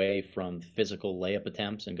leaning away from physical layup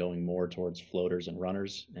attempts and going more towards floaters and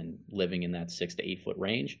runners and living in that 6 to 8 foot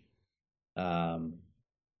range.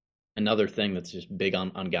 Another thing that's just big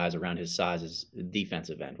on guys around his size is the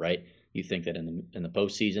defensive end, right? You think that in the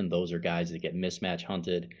postseason, those are guys that get mismatch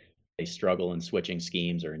hunted. They struggle in switching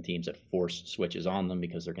schemes or in teams that force switches on them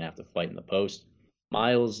because they're going to have to fight in the post.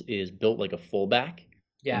 Miles is built like a fullback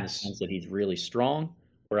in the sense that he's really strong,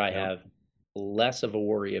 where I have less of a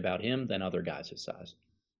worry about him than other guys his size.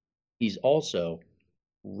 He's also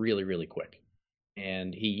really, really quick.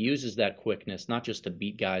 And he uses that quickness not just to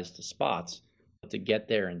beat guys to spots, but to get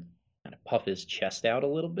there and kind of puff his chest out a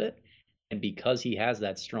little bit. And because he has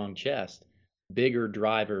that strong chest, bigger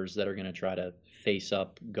drivers that are going to try to face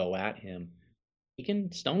up, go at him, he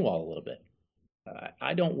can stonewall a little bit.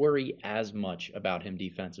 I don't worry as much about him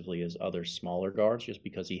defensively as other smaller guards just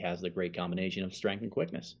because he has the great combination of strength and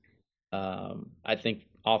quickness. I think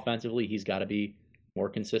offensively, he's got to be more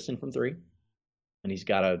consistent from three, and he's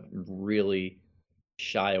got to really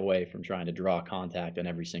shy away from trying to draw contact on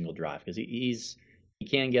every single drive because he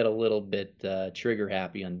can get a little bit trigger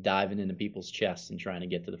happy on diving into people's chests and trying to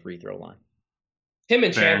get to the free throw line. Him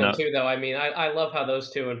and Chandler too, though. I mean, I love how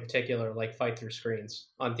those two in particular like fight through screens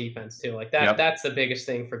on defense too. Like that. Yep. That's the biggest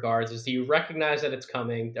thing for guards is do you recognize that it's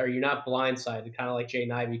coming? Are you not blindsided? Kind of like Jay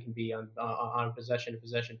Nivey can be on possession to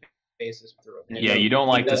possession basis through. Yeah, you don't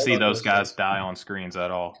like to see those guys die on screens at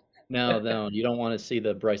all. No, you don't want to see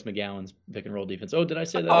the Bryce McGowan's pick and roll defense. Oh, did I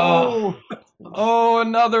say that? Oh,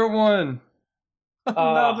 another one.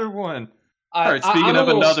 Another one. All right, speaking of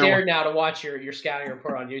another one. I'm a little scared now to watch your scouting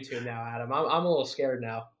report on YouTube now, Adam. I'm a little scared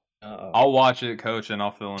now. I'll watch it, Coach, and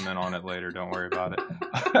I'll fill him in on it later. Don't worry about it.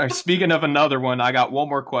 All right, speaking of another one, I got one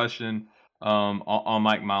more question on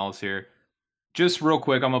Mike Miles here. Just real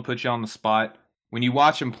quick, I'm going to put you on the spot. When you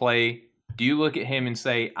watch him play, do you look at him and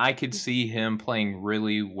say, I could see him playing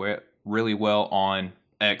really well on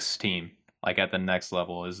X team, like at the next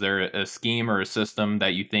level? Is there a scheme or a system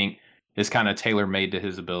that you think is kind of tailor-made to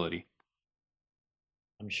his ability?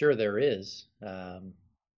 I'm sure there is. I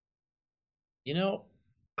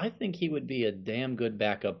think he would be a damn good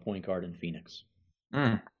backup point guard in Phoenix.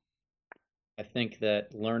 I think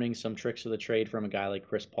that learning some tricks of the trade from a guy like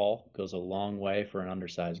Chris Paul goes a long way for an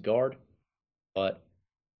undersized guard. But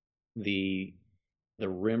the the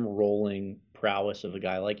rim rolling prowess of a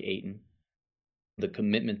guy like Ayton, the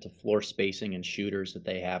commitment to floor spacing and shooters that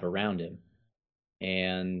they have around him,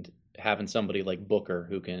 and having somebody like Booker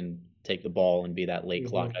who can take the ball and be that late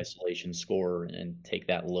clock isolation scorer and take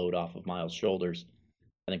that load off of Miles' shoulders,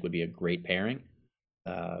 I think would be a great pairing.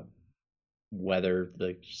 Whether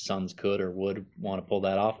the Suns could or would want to pull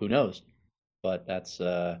that off, who knows? But that's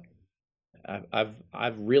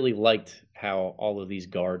I've really liked how all of these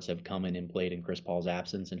guards have come in and played in Chris Paul's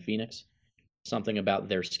absence in Phoenix. Something about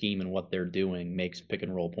their scheme and what they're doing makes pick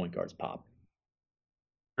and roll point guards pop.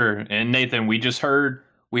 Sure. And Nathan, we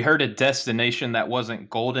heard a destination that wasn't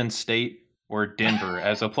Golden State or Denver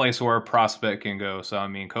as a place where a prospect can go. So I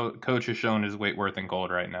mean, coach has shown his weight worth in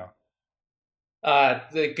gold right now.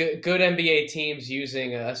 The good NBA teams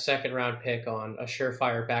using a second round pick on a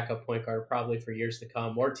surefire backup point guard probably for years to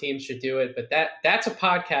come. More teams should do it, but that's a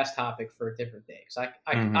podcast topic for a different day. Because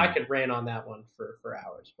I could rant on that one for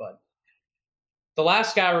hours. But the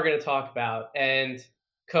last guy we're going to talk about, and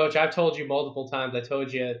Coach, I've told you multiple times. I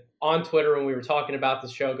told you on Twitter when we were talking about the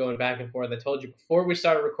show going back and forth. I told you before we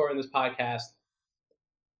started recording this podcast,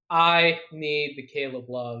 I need the Caleb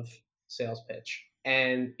Love sales pitch.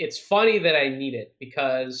 And it's funny that I need it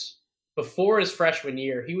because before his freshman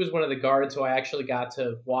year, he was one of the guards who I actually got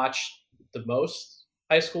to watch the most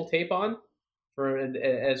high school tape on for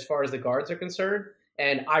as far as the guards are concerned.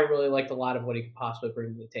 And I really liked a lot of what he could possibly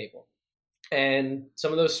bring to the table. And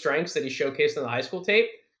some of those strengths that he showcased in the high school tape,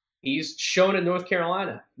 he's shown in North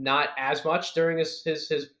Carolina. Not as much during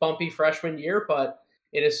his bumpy freshman year, but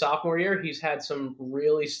in his sophomore year, he's had some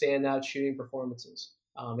really standout shooting performances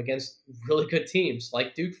against really good teams,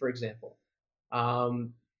 like Duke, for example.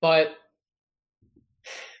 But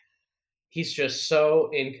he's just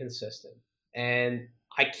so inconsistent. And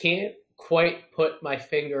I can't quite put my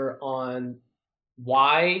finger on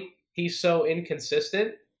why he's so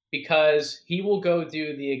inconsistent, because he will go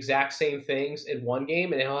do the exact same things in one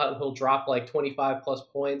game and he'll drop like 25 plus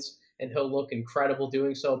points and he'll look incredible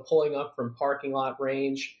doing so, pulling up from parking lot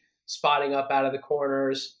range, spotting up out of the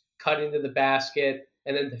corners, cutting to the basket,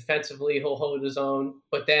 and then defensively he'll hold his own.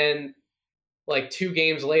 But then like 2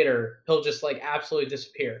 games later, he'll just like absolutely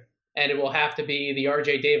disappear. And it will have to be the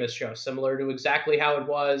RJ Davis show, similar to exactly how it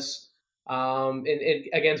was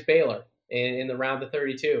against Baylor in the round of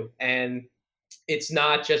 32. And it's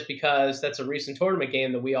not just because that's a recent tournament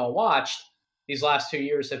game that we all watched. These last 2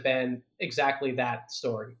 years have been exactly that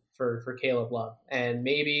story for Caleb Love. And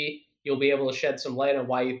maybe you'll be able to shed some light on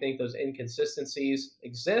why you think those inconsistencies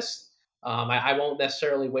exist. I won't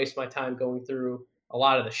necessarily waste my time going through a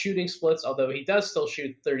lot of the shooting splits, although he does still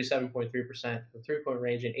shoot 37.3% from three-point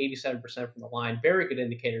range and 87% from the line. Very good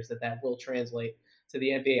indicators that will translate to the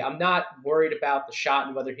NBA. I'm not worried about the shot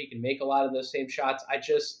and whether he can make a lot of those same shots.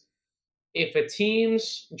 If a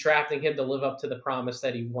team's drafting him to live up to the promise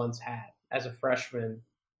that he once had as a freshman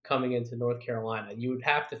coming into North Carolina, you would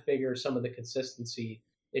have to figure some of the consistency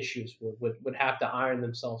issues would have to iron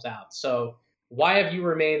themselves out. So why have you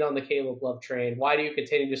remained on the Caleb Love train? Why do you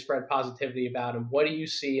continue to spread positivity about him? What do you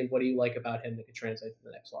see and what do you like about him that could translate to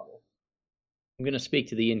the next level? I'm going to speak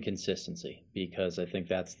to the inconsistency because I think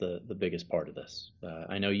that's the biggest part of this.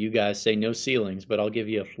 I know you guys say no ceilings, but I'll give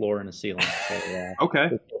you a floor and a ceiling. So,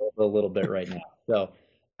 okay. A little bit right now. So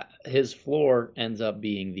his floor ends up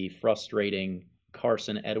being the frustrating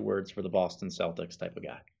Carson Edwards for the Boston Celtics type of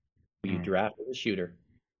guy. You draft as a shooter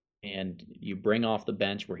and you bring off the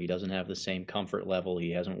bench where he doesn't have the same comfort level.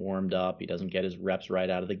 He hasn't warmed up. He doesn't get his reps right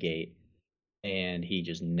out of the gate. And he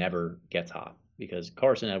just never gets hot because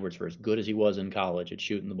Carson Edwards, for as good as he was in college at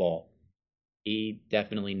shooting the ball, he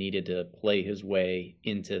definitely needed to play his way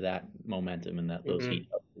into that momentum and those heat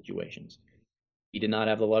up situations. He did not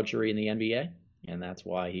have the luxury in the NBA, and that's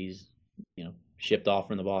why he's, shipped off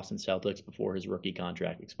from the Boston Celtics before his rookie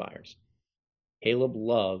contract expires. Caleb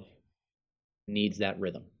Love needs that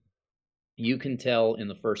rhythm. You can tell in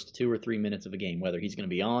the first 2 or 3 minutes of a game whether he's going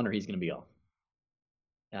to be on or he's going to be off.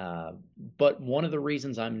 But one of the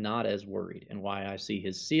reasons I'm not as worried and why I see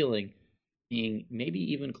his ceiling being maybe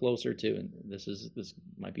even closer to, and this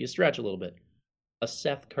might be a stretch a little bit, a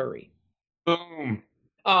Seth Curry. Boom.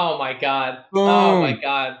 Oh my God. Boom. Oh my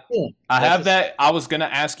God. I have that. I was going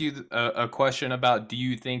to ask you a question about, do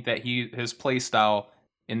you think that his play style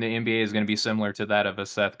in the NBA is going to be similar to that of a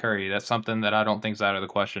Seth Curry? That's something that I don't think is out of the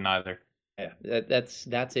question either. Yeah,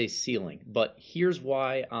 that's a ceiling. But here's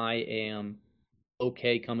why I am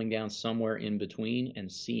okay coming down somewhere in between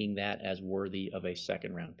and seeing that as worthy of a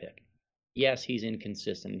second round pick. Yes, he's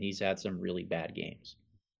inconsistent and he's had some really bad games.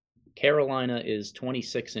 Carolina is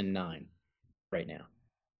 26-9 right now.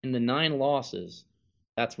 In the 9 losses,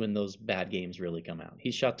 That's when those bad games really come out.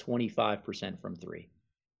 He's shot 25% from three,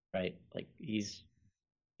 right? Like he's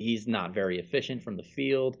not very efficient from the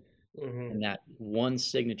field, and that one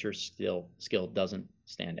signature skill doesn't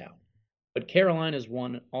stand out. But Carolina's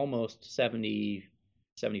won almost 75%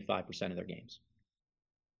 of their games.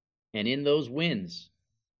 And in those wins,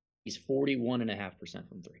 he's 41.5%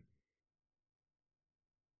 from three.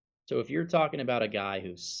 So if you're talking about a guy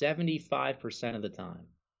who 75% of the time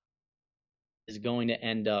is going to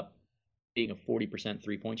end up being a 40%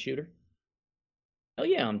 three-point shooter, hell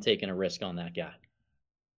yeah, I'm taking a risk on that guy.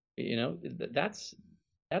 You know, that's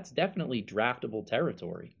definitely draftable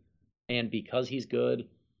territory. And because he's good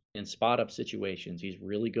in spot-up situations, he's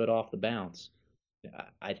really good off the bounce.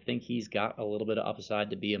 I think he's got a little bit of upside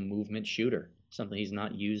to be a movement shooter, something he's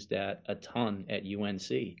not used at a ton at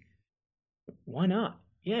UNC. Why not?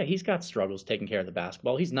 Yeah, he's got struggles taking care of the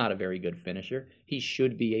basketball. He's not a very good finisher. He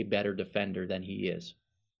should be a better defender than he is.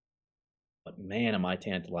 But man, am I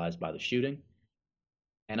tantalized by the shooting.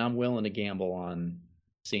 And I'm willing to gamble on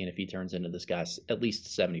seeing if he turns into this guy at least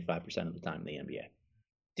 75% of the time in the NBA.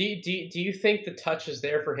 Do you think the touch is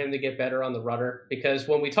there for him to get better on the runner? Because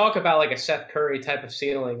when we talk about like a Seth Curry type of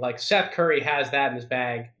ceiling, like Seth Curry has that in his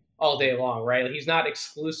bag all day long, right? Like he's not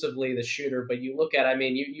exclusively the shooter, but you look at, I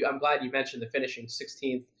mean, I'm glad you mentioned the finishing,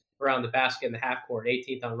 16th around the basket in the half court,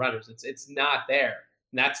 18th on runners. It's not there.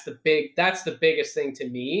 And that's the biggest thing to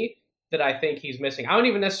me that I think he's missing. I don't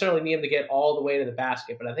even necessarily need him to get all the way to the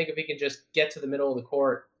basket, but I think if he can just get to the middle of the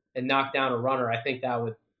court and knock down a runner, I think that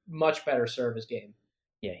would much better serve his game.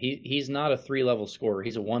 Yeah, he's not a 3-level scorer.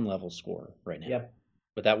 He's a 1-level scorer right now. Yep.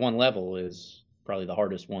 But that 1 level is probably the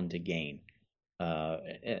hardest one to gain.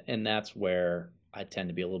 And that's where I tend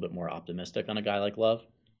to be a little bit more optimistic on a guy like Love.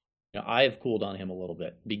 You know, I have cooled on him a little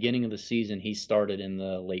bit. Beginning of the season, he started in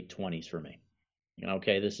the late 20s for me. You know,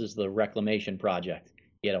 okay, this is the reclamation project.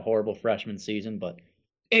 He had a horrible freshman season, but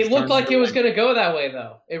it looked like it was going to go that way,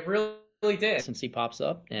 though. It really did. Since he pops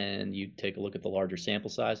up and you take a look at the larger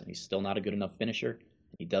sample size, and he's still not a good enough finisher.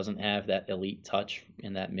 He doesn't have that elite touch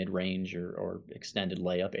in that mid-range or extended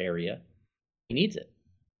layup area. He needs it.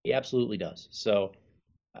 He absolutely does. So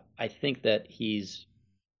I think that he's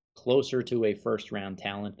closer to a first-round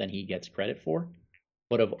talent than he gets credit for.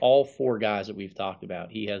 But of all 4 guys that we've talked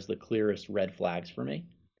about, he has the clearest red flags for me,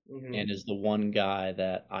 and is the one guy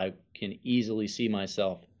that I can easily see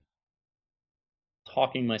myself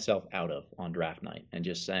talking myself out of on draft night and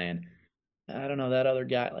just saying, I don't know, that other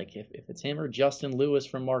guy, like if it's him or Justin Lewis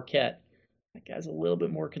from Marquette, that guy's a little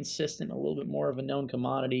bit more consistent, a little bit more of a known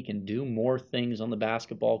commodity, can do more things on the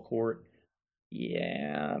basketball court.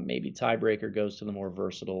 Yeah, maybe tiebreaker goes to the more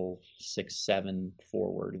versatile 6'7"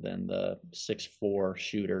 forward than the 6'4"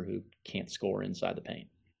 shooter who can't score inside the paint.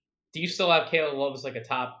 Do you still have Caleb Love as like a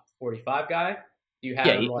top 45 guy? Do you have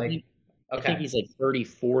him like... I think he's like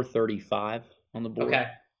 34, 35 on the board. Okay.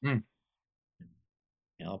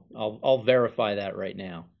 I'll verify that right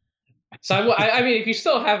now. So I mean, if you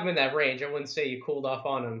still have him in that range, I wouldn't say you cooled off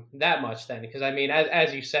on him that much then, because I mean,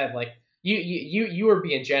 as you said, like you were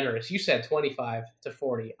being generous. You said 25 to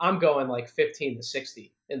 40. I'm going like 15 to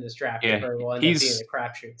 60 in this draft. Yeah, very well end up being a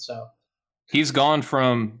crapshoot. So he's gone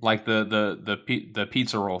from like the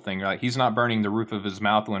pizza roll thing. Like he's not burning the roof of his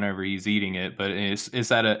mouth whenever he's eating it, but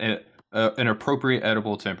it's at an appropriate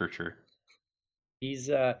edible temperature. He's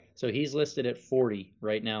listed at 40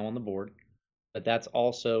 right now on the board, but that's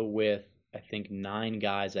also with I think 9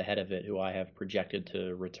 guys ahead of it who I have projected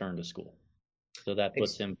to return to school. So that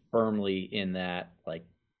puts him firmly in that like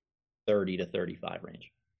 30 to 35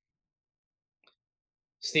 range.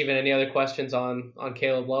 Steven, any other questions on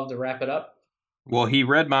Caleb Love to wrap it up? Well, he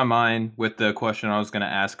read my mind with the question I was going to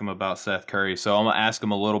ask him about Seth Curry. So I'm going to ask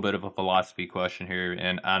him a little bit of a philosophy question here,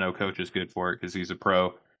 and I know Coach is good for it because he's a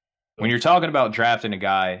pro. When you're talking about drafting a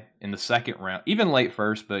guy in the second round, even late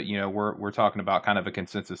first, but you know we're talking about kind of a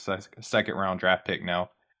consensus second round draft pick now.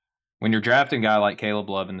 When you're drafting a guy like Caleb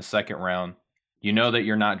Love in the second round, you know that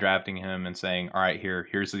you're not drafting him and saying, all right,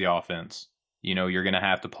 here's the offense. You know, you're going to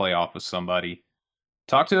have to play off with somebody.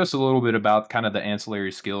 Talk to us a little bit about kind of the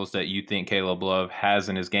ancillary skills that you think Caleb Love has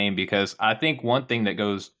in his game, because I think one thing that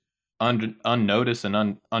goes unnoticed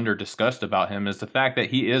and under-discussed about him is the fact that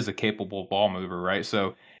he is a capable ball mover, right?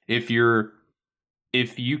 So if you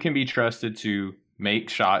can be trusted to make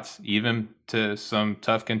shots, even to some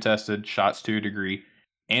tough contested shots to a degree,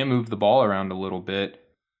 and move the ball around a little bit,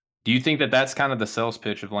 do you think that that's kind of the sales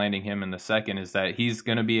pitch of landing him in the second, is that he's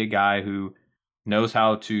going to be a guy who knows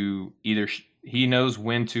how to either he knows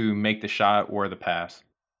when to make the shot or the pass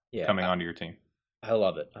coming onto your team? I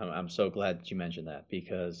love it. I'm so glad that you mentioned that,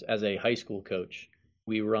 because as a high school coach,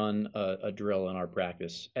 we run a drill in our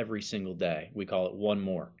practice every single day. We call it one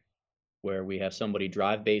more, where we have somebody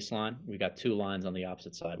drive baseline. We got two lines on the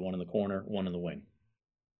opposite side, one in the corner, one in the wing.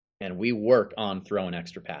 And we work on throwing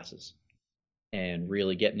extra passes and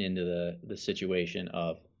really getting into the situation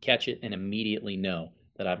of catch it and immediately know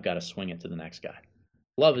that I've got to swing it to the next guy.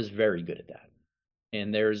 Love is very good at that.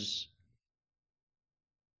 And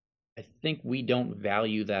I think we don't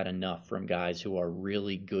value that enough from guys who are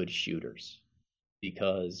really good shooters,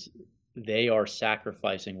 because they are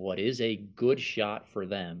sacrificing what is a good shot for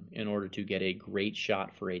them in order to get a great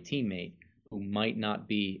shot for a teammate who might not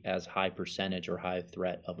be as high percentage or high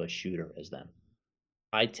threat of a shooter as them.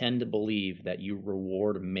 I tend to believe that you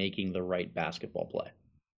reward making the right basketball play.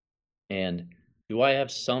 And do I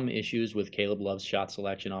have some issues with Caleb Love's shot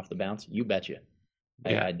selection off the bounce? You betcha.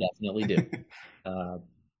 Yeah. I definitely do.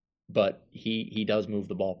 But he does move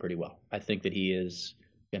the ball pretty well. I think that he is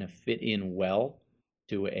going to fit in well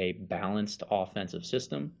to a balanced offensive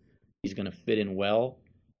system. He's going to fit in well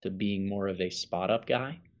to being more of a spot-up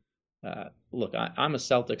guy. Look, I'm a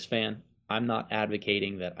Celtics fan. I'm not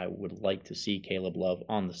advocating that I would like to see Caleb Love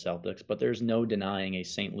on the Celtics, but there's no denying a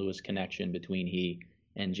St. Louis connection between he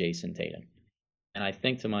and Jason Tatum. And I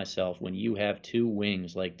think to myself, when you have two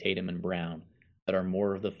wings like Tatum and Brown that are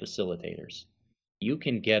more of the facilitators, you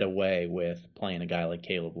can get away with playing a guy like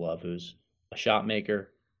Caleb Love, who's a shot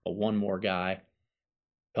maker, a one-more guy,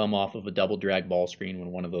 come off of a double drag ball screen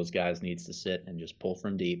when one of those guys needs to sit and just pull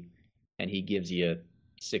from deep, and he gives you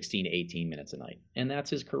 16 to 18 minutes a night. And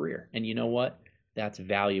that's his career. And you know what? That's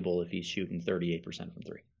valuable if he's shooting 38% from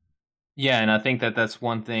three. Yeah, and I think that that's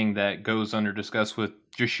one thing that goes under discussed with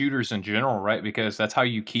just shooters in general, right? Because that's how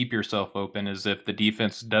you keep yourself open, is if the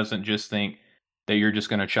defense doesn't just think that you're just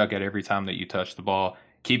going to chuck it every time that you touch the ball.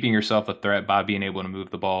 Keeping yourself a threat by being able to move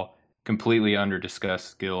the ball, completely under discussed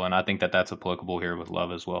skill, and I think that that's applicable here with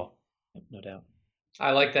Love as well. No doubt.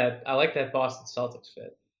 I like that Boston Celtics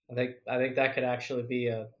fit. I think that could actually be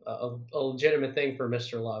a legitimate thing for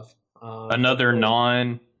Mr. Love. Another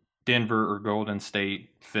non-Denver or Golden State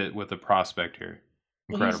fit with a prospect here.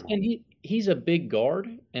 Incredible. Well, he's a big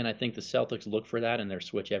guard, and I think the Celtics look for that in their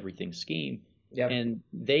switch everything scheme. Yep. And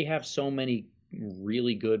they have so many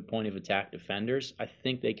really good point of attack defenders. I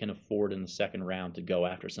think they can afford in the second round to go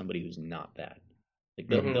after somebody who's not that. Like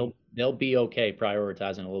they'll be okay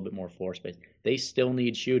prioritizing a little bit more floor space. They still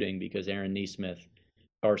need shooting because Aaron Nesmith,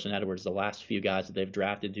 Carson Edwards, the last few guys that they've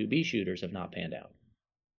drafted to be shooters have not panned out.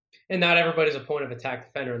 And not everybody's a point of attack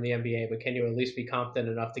defender in the NBA, but can you at least be competent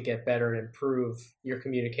enough to get better and improve your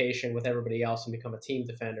communication with everybody else and become a team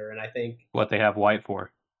defender? And I think what they have White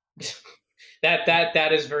for.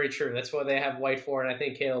 That is very true. That's what they have White for, and I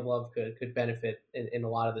think Caleb Love could benefit in a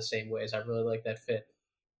lot of the same ways. I really like that fit.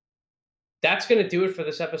 That's going to do it for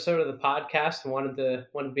this episode of the podcast. Wanted to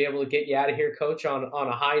be able to get you out of here, Coach, on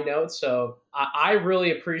a high note. So I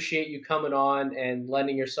really appreciate you coming on and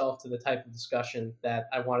lending yourself to the type of discussion that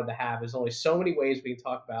I wanted to have. There's only so many ways we can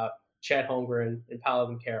talk about Chet Holmgren and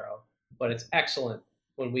Paolo Banchero, but it's excellent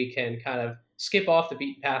when we can kind of skip off the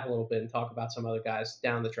beaten path a little bit and talk about some other guys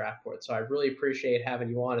down the draft board. So I really appreciate having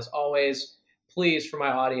you on. As always, please, for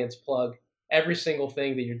my audience, plug every single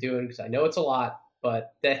thing that you're doing, because I know it's a lot,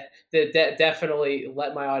 but definitely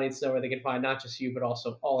let my audience know where they can find not just you, but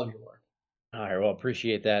also all of your work. All right, well,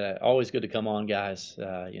 appreciate that. Always good to come on, guys.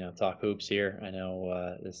 Talk hoops here. I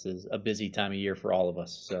know this is a busy time of year for all of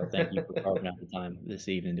us, so thank you for carving out the time this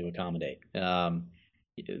evening to accommodate.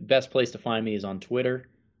 Best place to find me is on Twitter,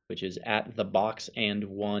 which is at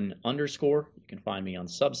 @theboxand1_. You can find me on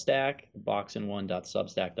Substack,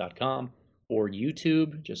 boxand1.substack.com, or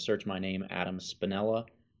YouTube. Just search my name, Adam Spinella,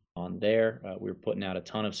 on there. We're putting out a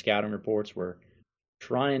ton of scouting reports. We're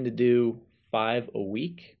trying to do 5 a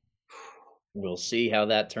week. We'll see how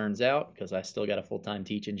that turns out, because I still got a full-time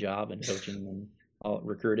teaching job and coaching and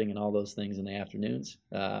recruiting and all those things in the afternoons.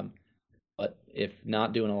 But if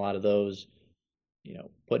not doing a lot of those,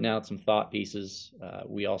 putting out some thought pieces.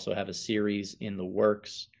 We also have a series in the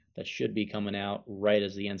works that should be coming out right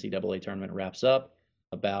as the NCAA tournament wraps up,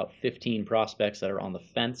 about 15 prospects that are on the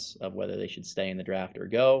fence of whether they should stay in the draft or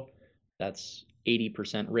go. That's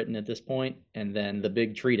 80% written at this point. And then the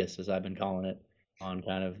big treatise, as I've been calling it, on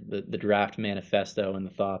kind of the draft manifesto and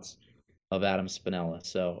the thoughts of Adam Spinella.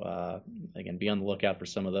 So, again, be on the lookout for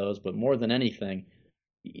some of those. But more than anything,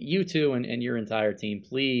 you two and your entire team,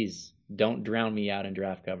 please don't drown me out in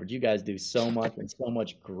draft coverage. You guys do so much and so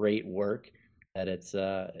much great work that it's,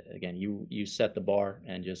 again, you set the bar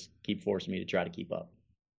and just keep forcing me to try to keep up.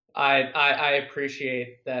 I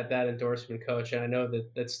appreciate that endorsement, Coach, and I know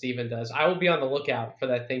that Steven does. I will be on the lookout for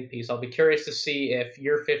that think piece. I'll be curious to see if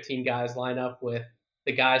your 15 guys line up with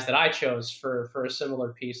the guys that I chose for a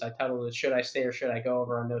similar piece. I titled it "Should I Stay or Should I Go?"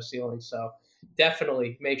 over on No Ceiling. So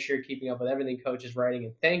definitely make sure you're keeping up with everything Coach is writing.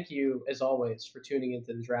 And thank you, as always, for tuning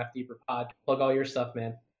into the Draft Deeper pod. Plug all your stuff,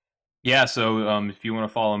 man. Yeah, so if you want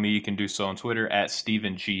to follow me, you can do so on Twitter at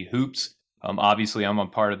Stephen G. Hoops. Obviously, I'm a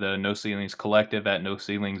part of the No Ceilings Collective at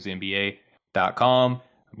NoCeilingsNBA.com.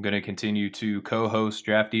 I'm going to continue to co-host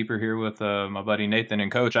Draft Deeper here with my buddy Nathan.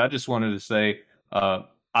 And Coach, I just wanted to say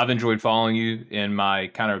I've enjoyed following you in my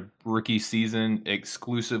kind of rookie season,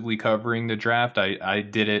 exclusively covering the draft. I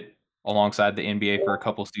did it alongside the NBA for a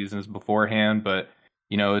couple seasons beforehand, but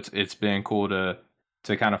it's been cool to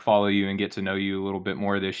kind of follow you and get to know you a little bit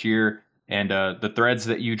more this year. And the threads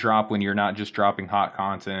that you drop when you're not just dropping hot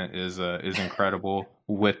content is incredible.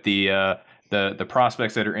 With the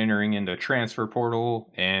prospects that are entering into transfer portal,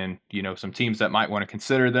 and some teams that might want to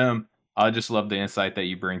consider them. I just love the insight that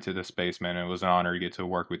you bring to the space, man. It was an honor to get to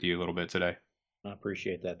work with you a little bit today. I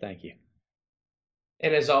appreciate that. Thank you.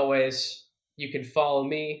 And as always, you can follow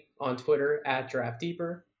me on Twitter at Draft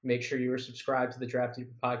Deeper. Make sure you are subscribed to the Draft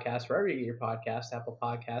Deeper podcast wherever you get your podcast, Apple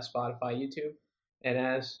Podcasts, Spotify, YouTube. And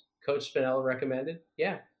as Coach Spinella recommended,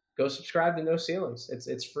 go subscribe to No Ceilings.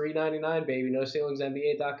 It's free 99, baby.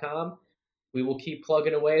 NoCeilingsNBA.com. We will keep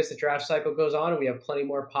plugging away as the draft cycle goes on, and we have plenty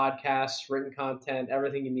more podcasts, written content,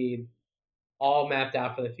 everything you need, all mapped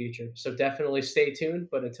out for the future. So definitely stay tuned.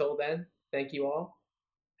 But until then, thank you all.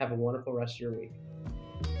 Have a wonderful rest of your week.